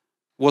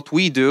what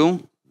we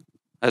do,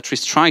 at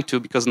least try to,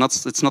 because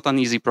it's not an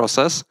easy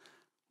process,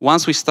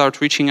 once we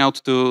start reaching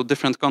out to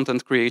different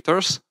content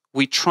creators,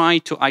 we try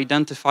to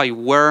identify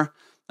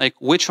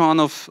which one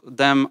of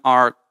them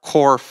are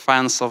core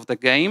fans of the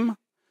game,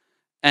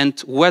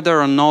 and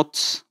whether or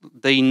not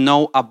they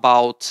know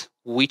about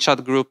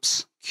WeChat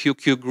groups,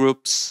 QQ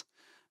groups,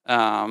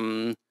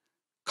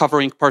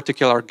 covering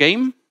particular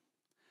game,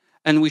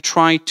 and we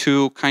try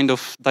to kind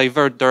of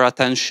divert their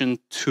attention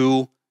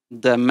to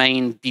the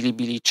main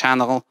Bilibili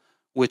channel,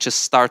 which is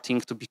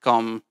starting to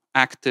become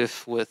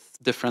active with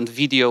different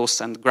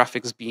videos and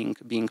graphics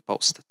being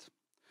posted.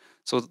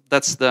 So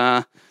that's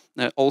the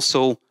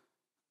also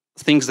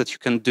things that you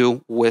can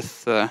do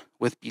with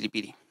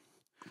Bilibili.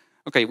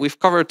 Okay, we've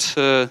covered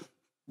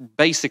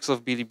basics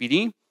of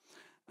Bilibili.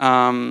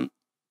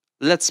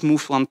 Let's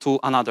move on to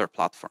another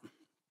platform.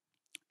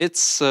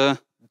 It's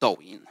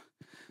Douyin,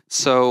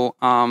 so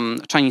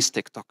Chinese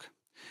TikTok.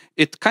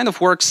 It kind of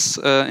works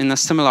in a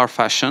similar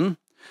fashion,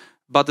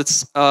 but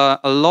it's a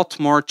lot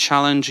more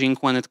challenging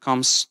when it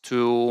comes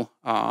to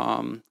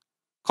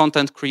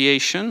content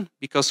creation,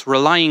 because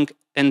relying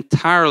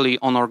entirely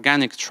on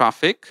organic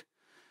traffic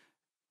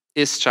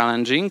is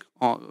challenging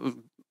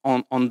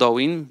on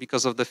Douyin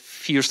because of the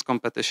fierce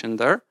competition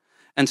there.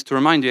 And to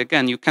remind you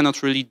again, you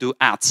cannot really do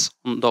ads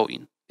on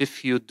Douyin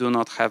if you do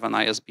not have an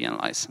ISBN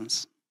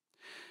license.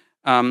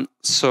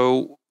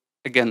 So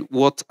again,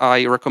 what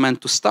I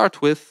recommend to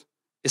start with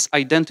is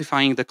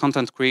identifying the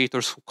content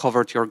creators who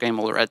covered your game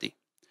already.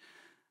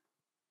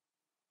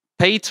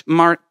 Paid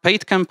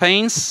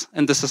campaigns,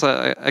 and this is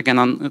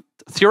again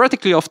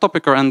theoretically off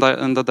topic and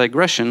a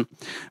digression,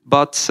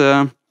 but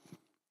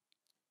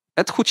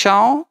at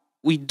Huqiao,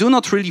 we do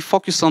not really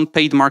focus on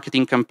paid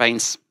marketing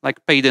campaigns,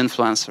 like paid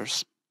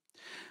influencers,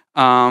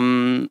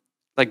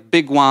 like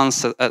big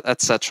ones,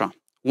 etc.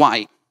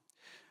 Why?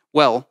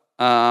 Well,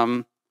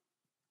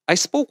 I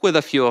spoke with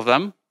a few of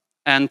them,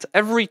 and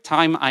every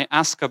time I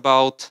ask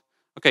about,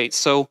 okay,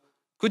 so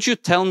could you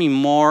tell me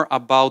more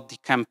about the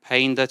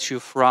campaign that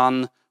you've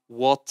run?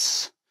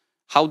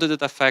 How did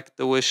it affect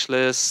the wish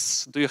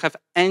lists? Do you have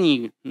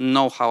any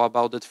know-how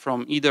about it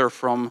from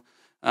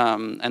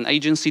an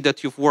agency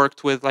that you've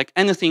worked with, like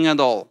anything at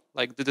all?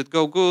 Like, did it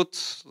go good?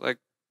 Like,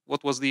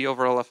 what was the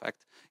overall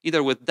effect?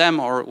 Either with them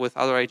or with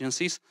other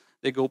agencies,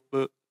 they go,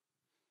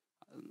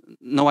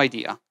 no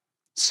idea.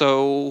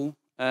 So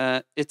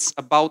it's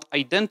about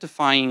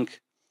identifying.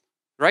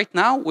 Right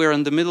now, we're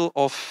in the middle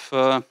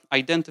of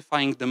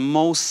identifying the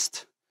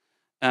most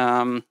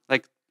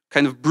like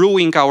kind of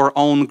brewing our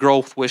own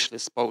growth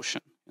wishlist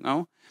potion, you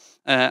know,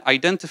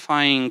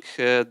 identifying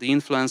the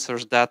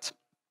influencers that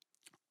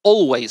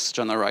always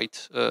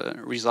generate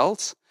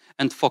results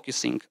and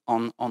focusing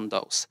on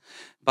those.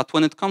 But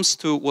when it comes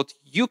to what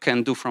you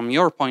can do from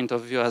your point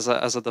of view as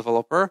a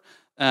developer,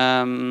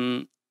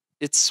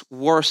 it's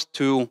worth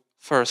to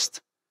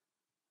first,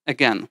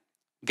 again,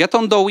 get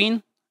on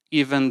Douyin,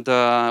 even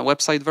the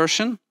website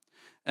version,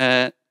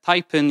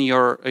 type in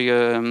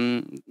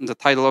the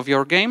title of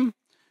your game,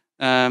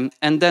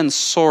 and then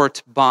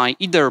sort by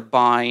either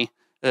by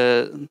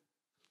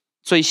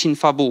最新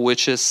发布,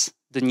 which is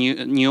the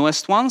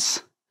newest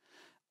ones,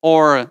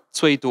 or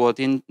最多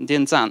点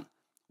赞,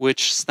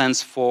 which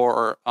stands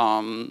for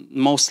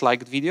most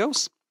liked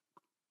videos,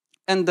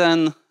 and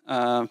then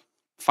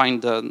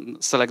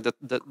select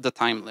the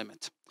time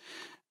limit.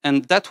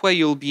 And that way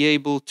you'll be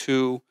able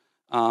to,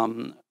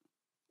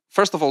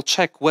 first of all,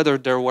 check whether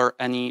there were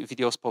any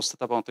videos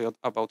posted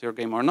about your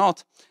game or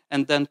not,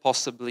 and then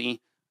possibly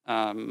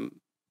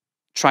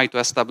try to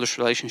establish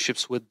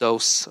relationships with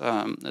those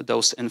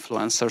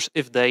influencers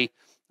if they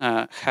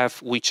have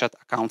WeChat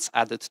accounts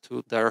added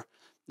to their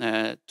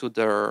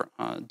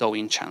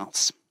Douyin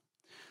channels.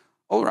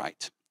 All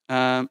right,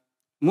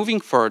 moving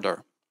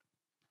further.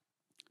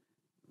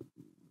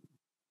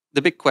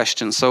 The big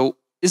question, so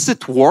is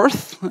it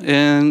worth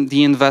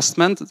the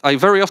investment? I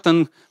very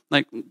often,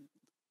 like,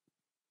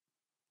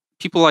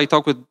 people I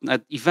talk with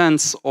at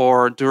events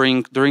or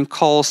during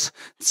calls,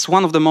 it's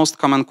one of the most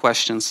common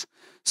questions.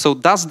 So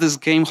does this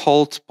game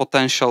hold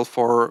potential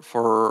for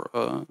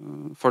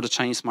the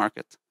Chinese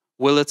market?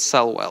 Will it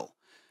sell well?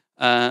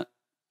 A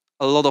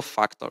lot of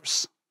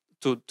factors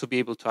to be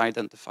able to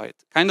identify it.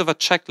 Kind of a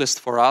checklist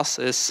for us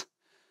is,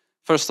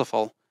 first of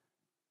all,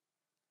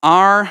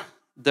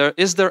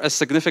 is there a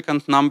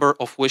significant number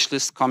of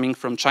wishlists coming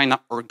from China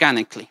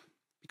organically?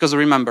 Because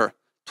remember,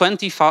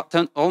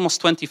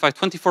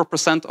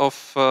 24%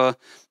 of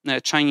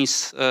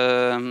Chinese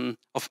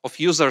of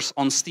users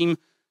on Steam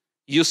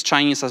use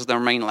Chinese as their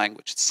main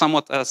language. It's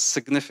somewhat a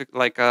significant,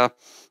 like a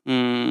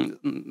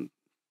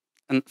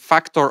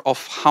factor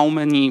of how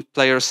many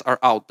players are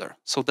out there.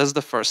 So that's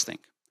the first thing.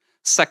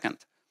 Second,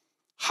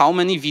 how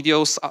many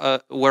videos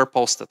were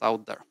posted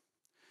out there?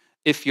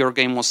 If your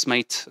game was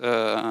made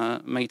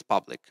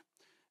public,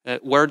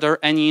 were there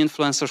any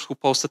influencers who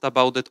posted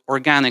about it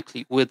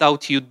organically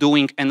without you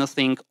doing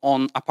anything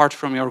apart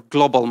from your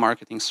global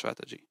marketing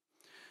strategy?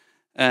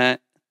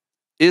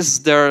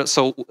 Is there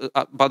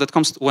but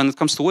when it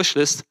comes to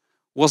wishlist,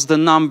 was the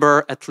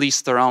number at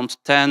least around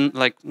 10?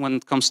 Like when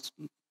it comes to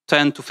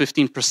 10 to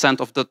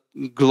 15% of the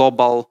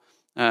global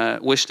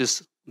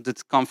wishlist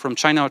did come from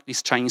China, or at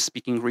least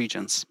Chinese-speaking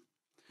regions?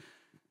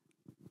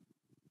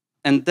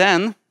 And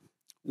then,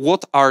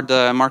 what are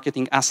the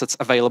marketing assets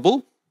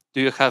available?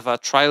 Do you have a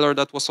trailer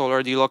that was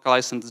already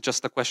localized and it's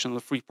just a question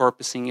of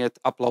repurposing it,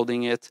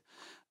 uploading it,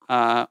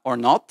 or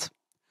not?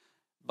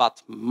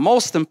 But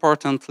most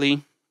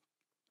importantly,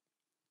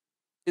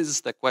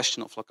 is the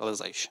question of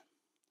localization.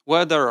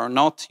 Whether or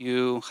not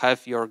you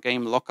have your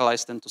game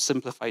localized into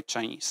simplified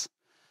Chinese.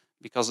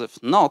 Because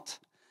if not,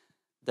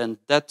 then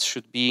that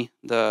should be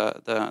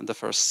the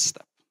first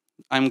step.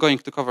 I'm going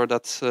to cover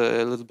that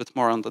a little bit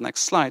more on the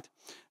next slide.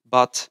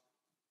 But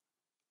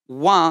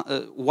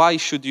why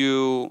should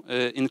you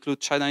include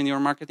China in your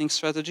marketing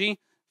strategy?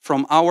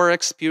 From our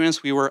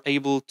experience, we were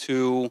able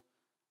to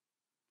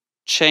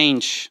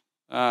change,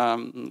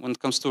 when it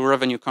comes to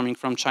revenue coming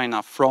from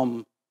China,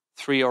 from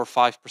 3 or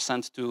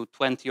 5% to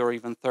 20 or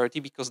even 30,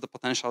 because the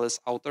potential is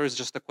out there. It's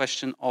just a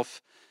question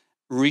of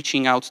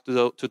reaching out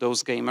to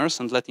those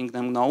gamers and letting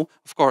them know.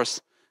 Of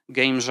course,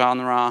 game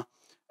genre,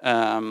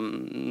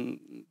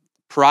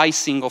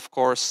 pricing, of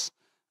course,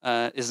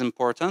 is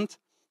important.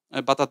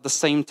 But at the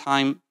same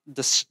time,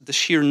 the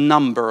sheer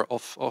number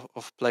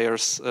of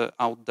players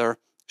out there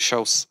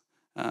shows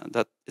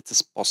that it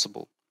is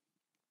possible.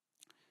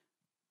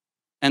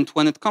 And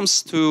when it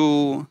comes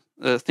to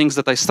things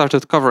that I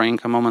started covering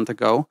a moment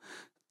ago,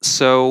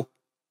 so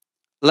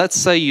let's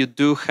say you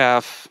do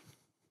have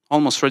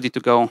almost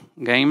ready-to-go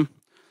game,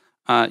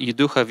 you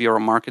do have your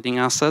marketing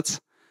assets,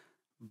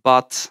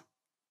 but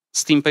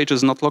Steam page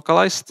is not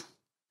localized,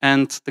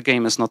 and the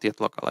game is not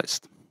yet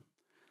localized.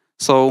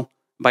 So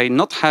by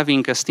not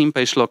having a Steam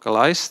page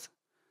localized,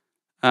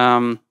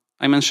 I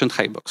mentioned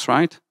Haybox,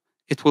 right?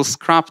 It will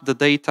scrap the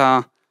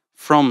data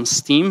from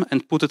Steam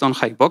and put it on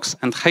Haybox,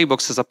 and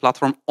Haybox is a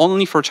platform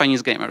only for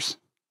Chinese gamers.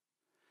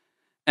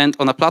 And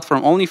on a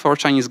platform only for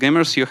Chinese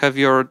gamers, you have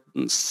your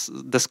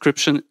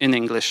description in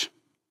English.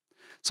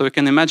 So you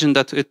can imagine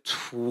that it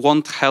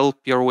won't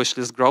help your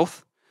wishlist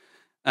growth.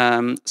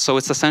 So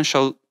it's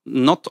essential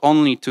not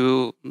only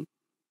to,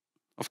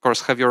 of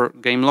course, have your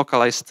game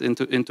localized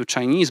into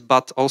Chinese,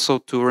 but also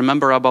to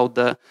remember about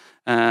the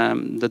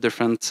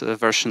different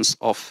versions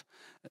of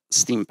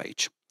Steam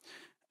page.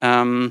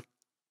 When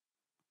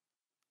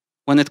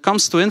it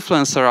comes to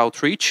influencer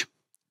outreach,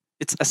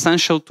 it's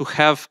essential to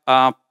have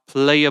a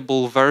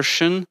playable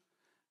version,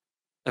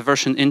 a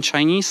version in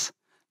Chinese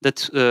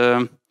that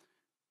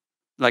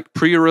like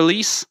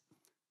pre-release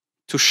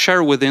to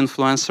share with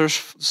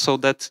influencers so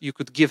that you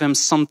could give them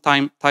some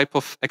type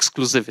of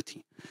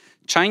exclusivity.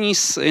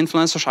 Chinese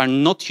influencers are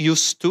not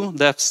used to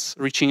devs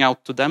reaching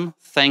out to them,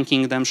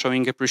 thanking them,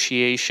 showing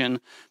appreciation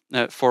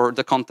for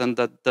the content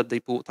that they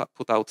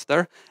put out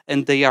there.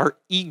 And they are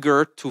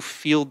eager to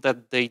feel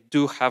that they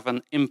do have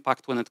an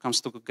impact when it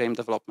comes to game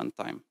development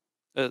time,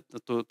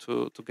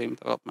 to game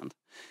development.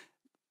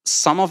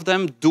 Some of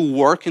them do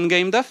work in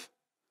game dev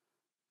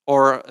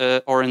or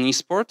in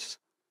esports.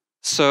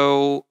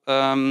 So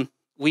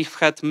we've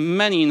had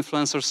many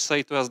influencers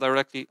say to us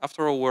directly,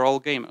 after all, we're all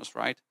gamers,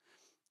 right?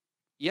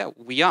 Yeah,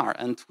 we are,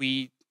 and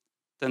we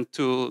tend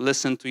to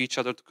listen to each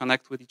other, to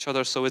connect with each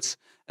other. So it's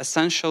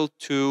essential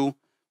to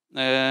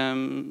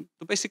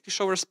basically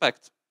show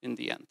respect in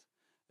the end.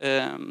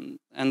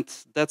 And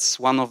that's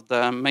one of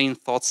the main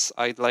thoughts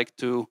I'd like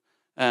to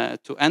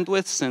end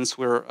with, since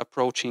we're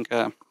approaching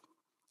a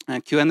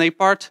Q&A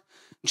part,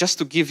 just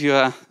to give you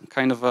a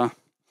kind of a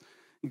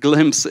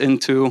glimpse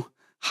into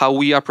how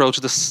we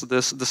approach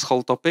this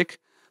whole topic.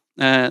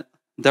 There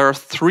are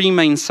three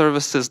main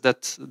services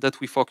that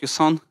we focus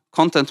on: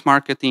 content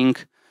marketing,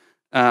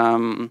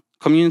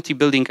 community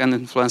building, and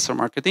influencer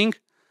marketing.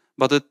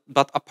 But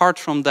apart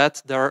from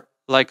that, there are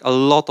like a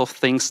lot of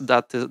things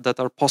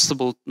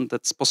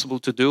that's possible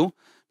to do,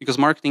 because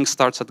marketing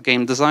starts at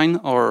game design,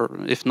 or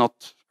if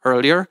not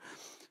earlier.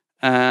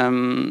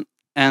 And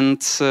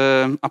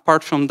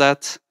apart from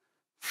that,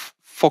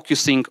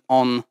 focusing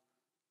on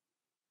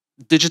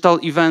digital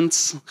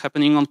events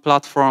happening on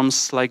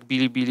platforms like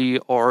Bilibili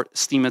or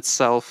Steam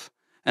itself,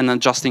 and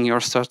adjusting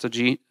your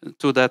strategy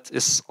to that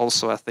is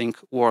also, I think,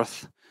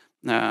 worth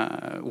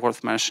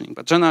mentioning.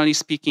 But generally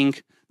speaking,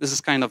 this is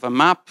kind of a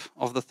map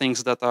of the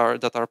things that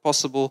are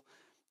possible,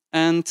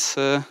 and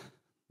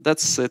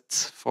that's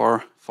it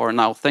for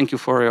now. Thank you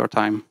for your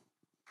time.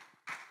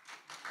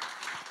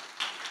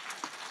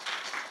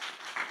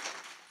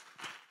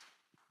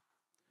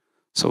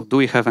 So, do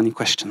we have any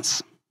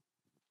questions?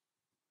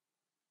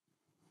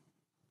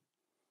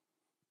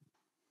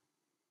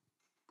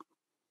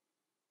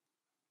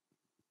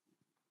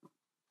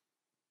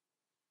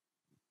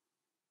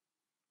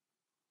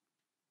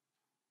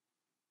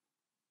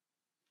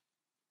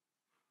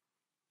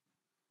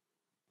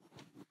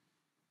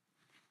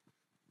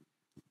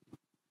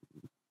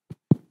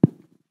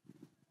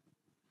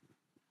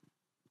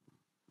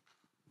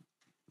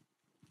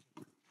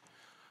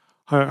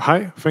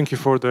 Hi, thank you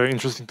for the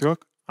interesting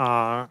talk.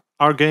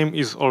 Our game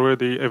is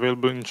already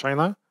available in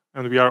China,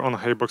 and we are on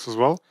Haybox as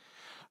well.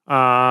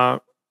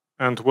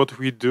 And what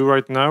we do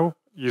right now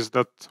is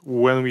that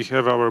when we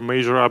have our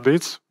major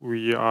updates,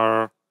 we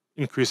are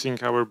increasing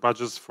our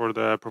budgets for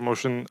the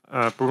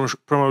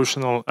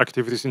promotional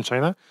activities in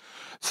China.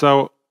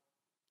 So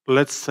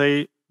let's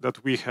say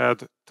that we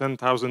had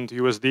 10,000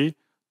 USD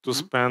to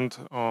spend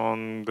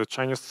on the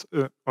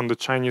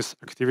Chinese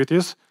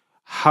activities.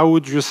 How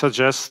would you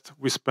suggest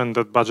we spend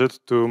that budget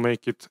to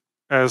make it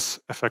as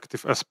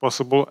effective as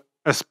possible,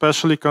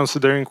 especially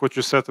considering what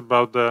you said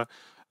about the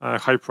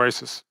high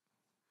prices?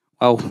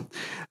 Oh,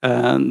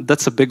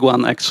 that's a big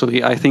one,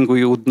 actually. I think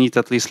we would need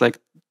at least like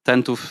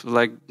 10 to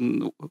like.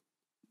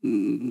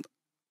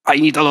 I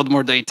need a lot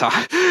more data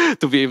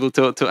to be able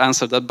to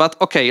answer that.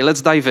 But okay,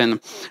 let's dive in.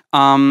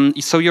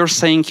 So you're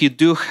saying you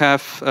do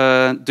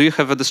you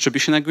have a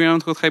distribution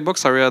agreement with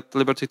Haybox? Are you at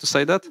liberty to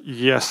say that?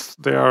 Yes,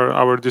 they are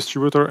our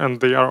distributor,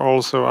 and they are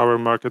also our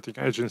marketing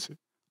agency.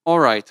 All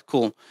right,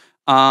 cool.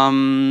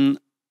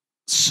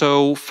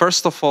 So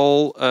first of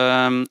all,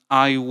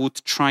 I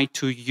would try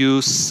to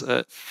use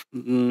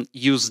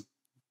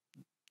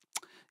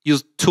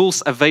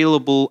tools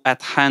available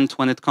at hand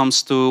when it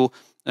comes to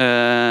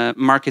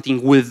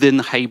marketing within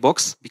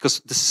Haybox,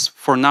 because this,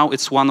 for now,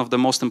 it's one of the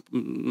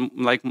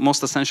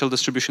most essential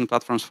distribution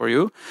platforms for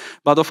you.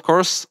 But of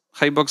course,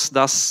 Haybox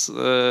does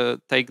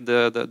take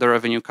the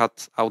revenue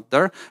cut out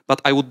there,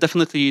 but I would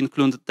definitely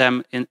include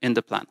them in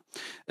the plan.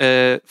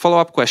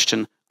 Follow-up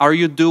question: are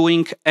you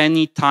doing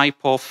any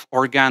type of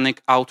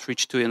organic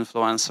outreach to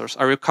influencers?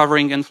 Are you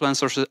covering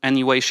influencers in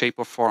any way, shape,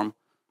 or form?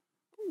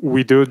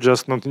 We do,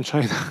 just not in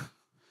China.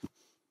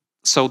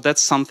 So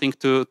that's something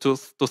to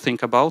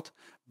think about.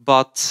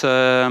 But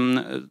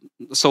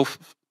so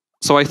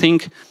I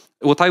think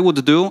what I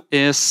would do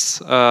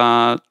is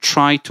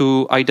try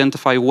to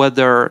identify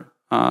whether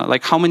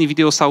like how many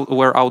videos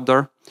were out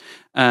there,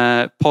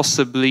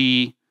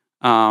 possibly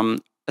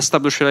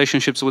establish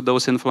relationships with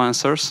those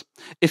influencers.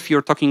 If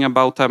you're talking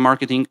about a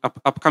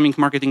upcoming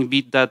marketing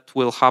beat that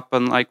will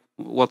happen like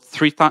what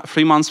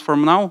 3 months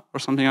from now or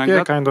something like that.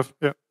 Yeah, kind of.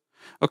 Yeah.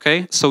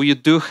 Okay, so you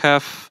do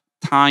have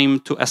time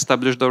to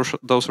establish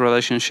those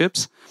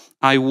relationships.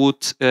 I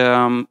would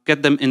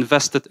get them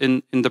invested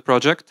in the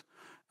project.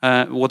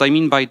 What I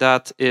mean by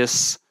that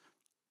is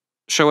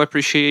show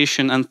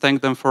appreciation and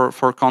thank them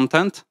for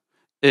content.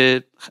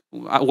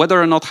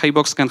 Whether or not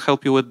Haybox can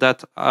help you with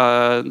that,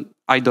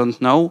 I don't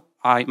know.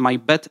 My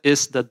bet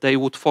is that they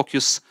would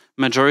focus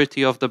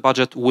majority of the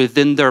budget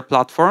within their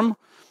platform,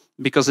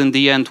 because in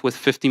the end, with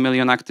 50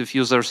 million active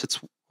users, it's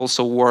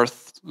also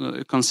worth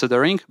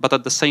considering. But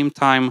at the same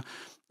time,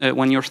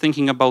 when you're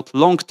thinking about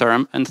long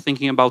term and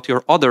thinking about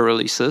your other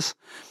releases,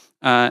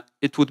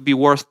 it would be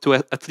worth to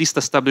at least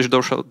establish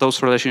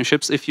those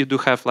relationships if you do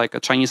have like a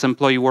Chinese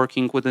employee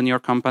working within your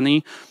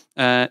company.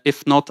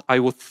 If not, I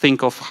would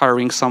think of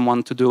hiring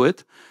someone to do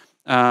it.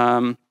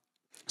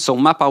 So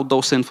map out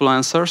those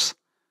influencers,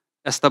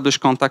 establish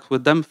contact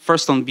with them,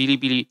 first on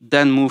Bilibili,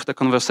 then move the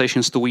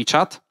conversations to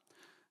WeChat.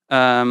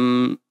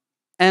 And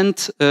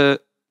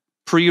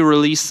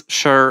pre-release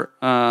share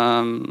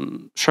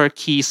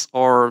keys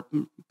or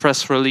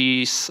press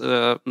release,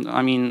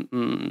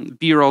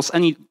 B-rolls,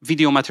 any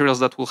video materials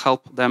that will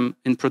help them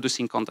in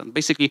producing content.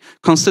 Basically,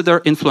 consider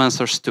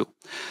influencers too.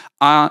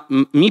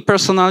 Me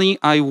personally,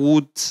 I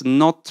would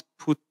not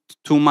put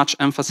too much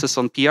emphasis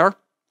on PR,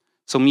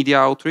 so media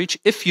outreach.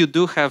 If you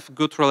do have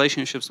good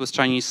relationships with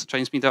Chinese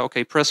media,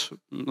 okay, press,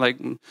 like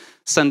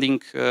sending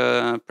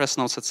press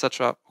notes,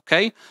 etc.,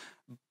 okay,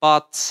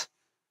 but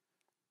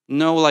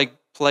no like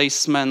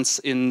placements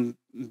in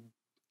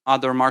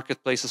other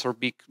marketplaces or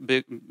big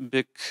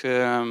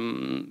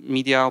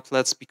media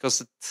outlets,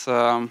 because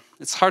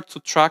it's hard to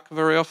track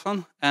very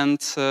often, and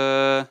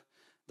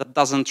that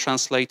doesn't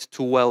translate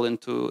too well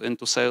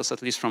into sales,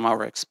 at least from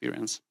our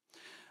experience.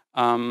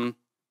 And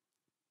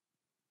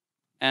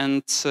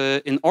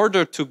in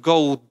order to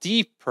go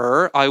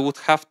deeper, I would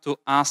have to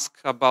ask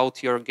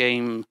about your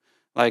game,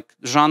 like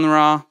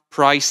genre,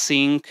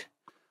 pricing,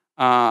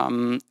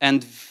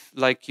 and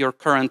like your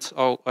current,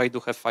 I do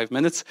have 5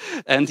 minutes,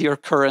 and your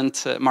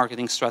current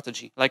marketing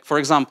strategy. Like, for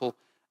example,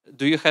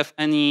 do you have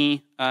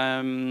any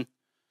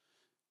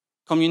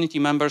community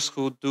members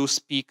who do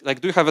speak, like,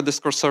 do you have a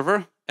Discord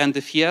server? And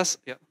if yes,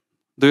 yeah.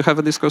 Do you have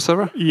a Discord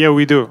server? Yeah,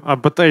 we do,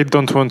 but I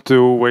don't want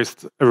to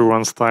waste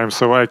everyone's time,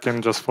 so I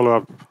can just follow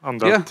up on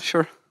that. Yeah,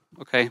 sure.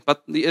 Okay,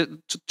 but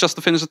just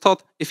to finish the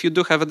thought, if you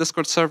do have a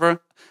Discord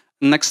server,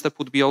 next step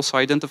would be also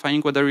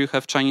identifying whether you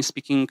have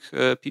Chinese-speaking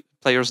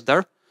players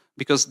there,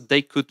 because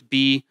they could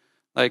be,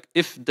 like,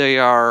 if they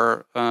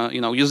are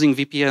using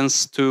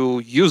VPNs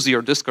to use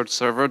your Discord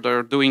server,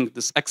 they're doing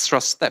this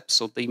extra step,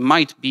 so they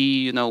might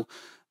be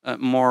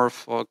more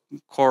of a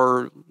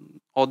core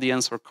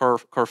audience or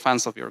core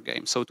fans of your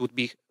game. So it would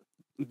be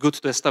good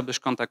to establish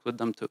contact with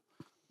them too.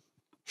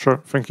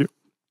 Sure, thank you.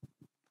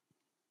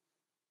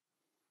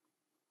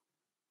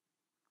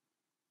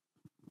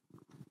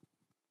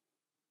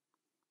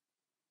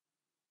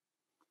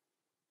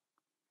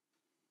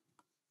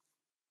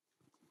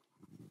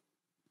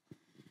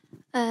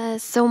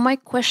 So my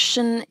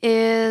question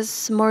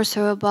is more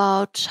so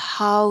about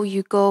how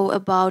you go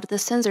about the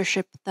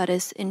censorship that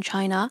is in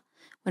China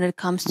when it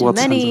comes to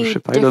many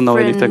censorship? I don't know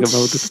anything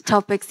about it.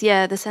 Topics.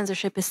 Yeah, the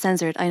censorship is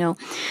censored, I know.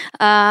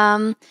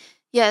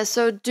 Yeah,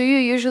 so do you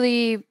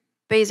usually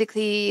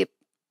basically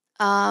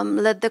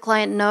let the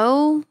client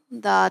know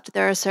that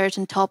there are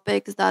certain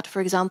topics that,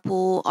 for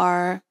example,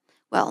 are,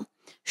 well,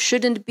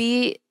 shouldn't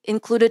be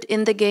included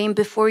in the game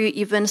before you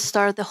even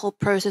start the whole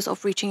process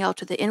of reaching out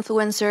to the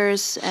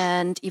influencers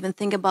and even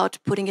think about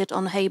putting it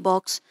on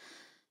Haybox?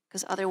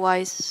 Because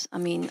otherwise, I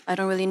mean, I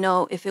don't really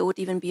know if it would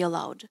even be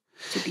allowed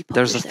to be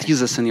published. There's a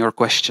thesis in your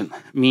question,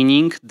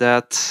 meaning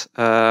that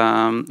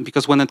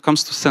because when it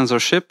comes to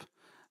censorship,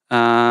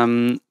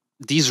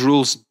 these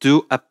rules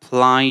do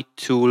apply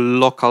to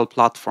local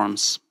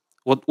platforms,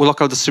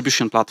 local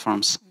distribution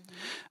platforms.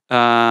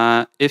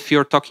 Mm-hmm. If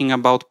you're talking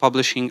about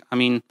publishing, I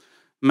mean,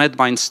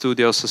 Medmind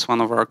Studios is one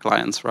of our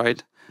clients,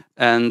 right?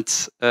 And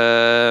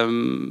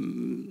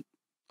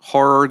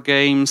horror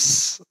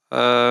games,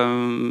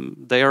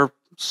 they are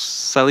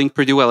selling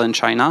pretty well in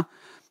China.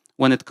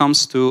 When it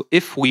comes to,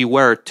 if we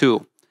were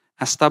to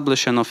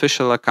establish an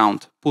official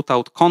account, put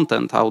out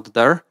content out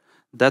there,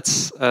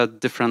 that's a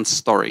different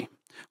story.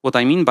 What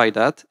I mean by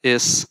that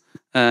is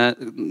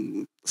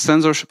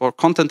censorship or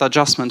content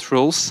adjustment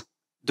rules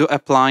do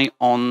apply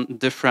on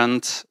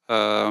different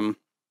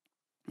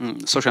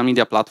social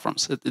media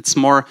platforms. It's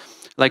more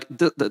like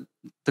the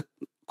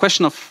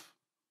question of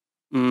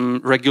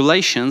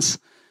regulations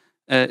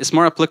is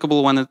more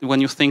applicable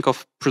when you think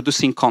of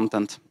producing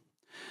content.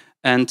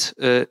 And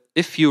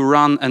if you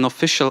run an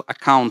official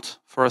account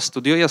for a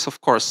studio, yes,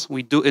 of course,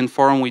 we do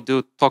inform, we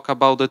do talk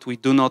about it, we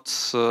do not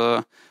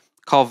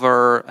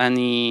cover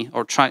any,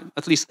 or try,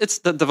 at least it's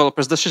the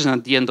developer's decision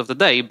at the end of the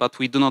day, but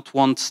we do not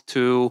want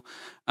to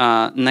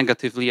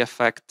negatively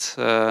affect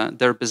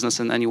their business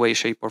in any way,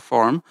 shape, or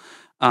form.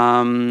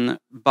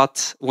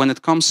 But when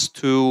it comes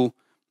to,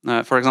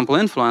 for example,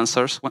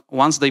 influencers,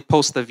 once they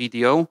post a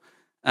video,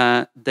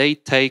 they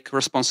take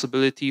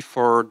responsibility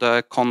for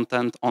the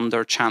content on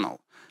their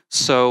channel.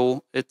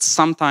 So it's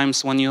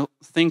sometimes when you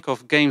think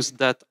of games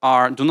that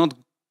do not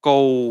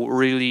go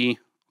really,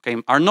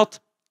 okay, are not,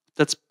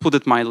 let's put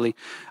it mildly,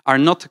 are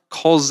not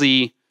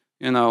cozy,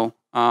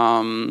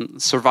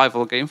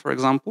 survival game, for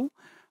example,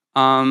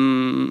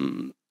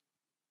 then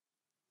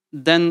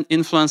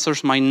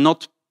influencers might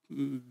not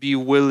be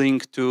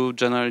willing to,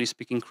 generally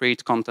speaking,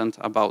 create content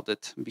about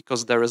it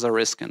because there is a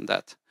risk in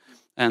that.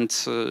 and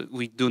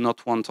we do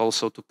not want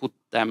also to put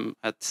them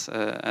at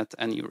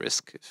any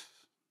risk if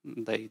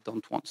they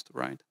don't want to,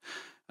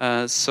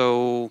 right?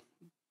 So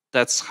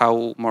that's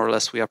how more or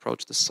less we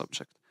approach this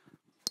subject.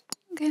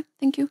 Okay,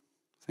 thank you.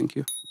 Thank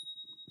you.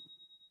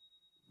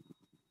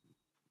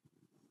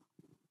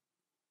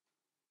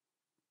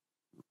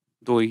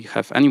 Do we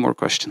have any more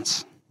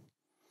questions?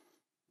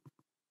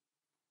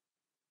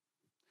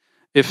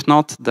 If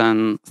not,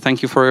 then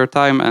thank you for your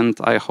time, and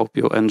I hope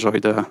you enjoy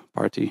the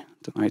party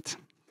tonight.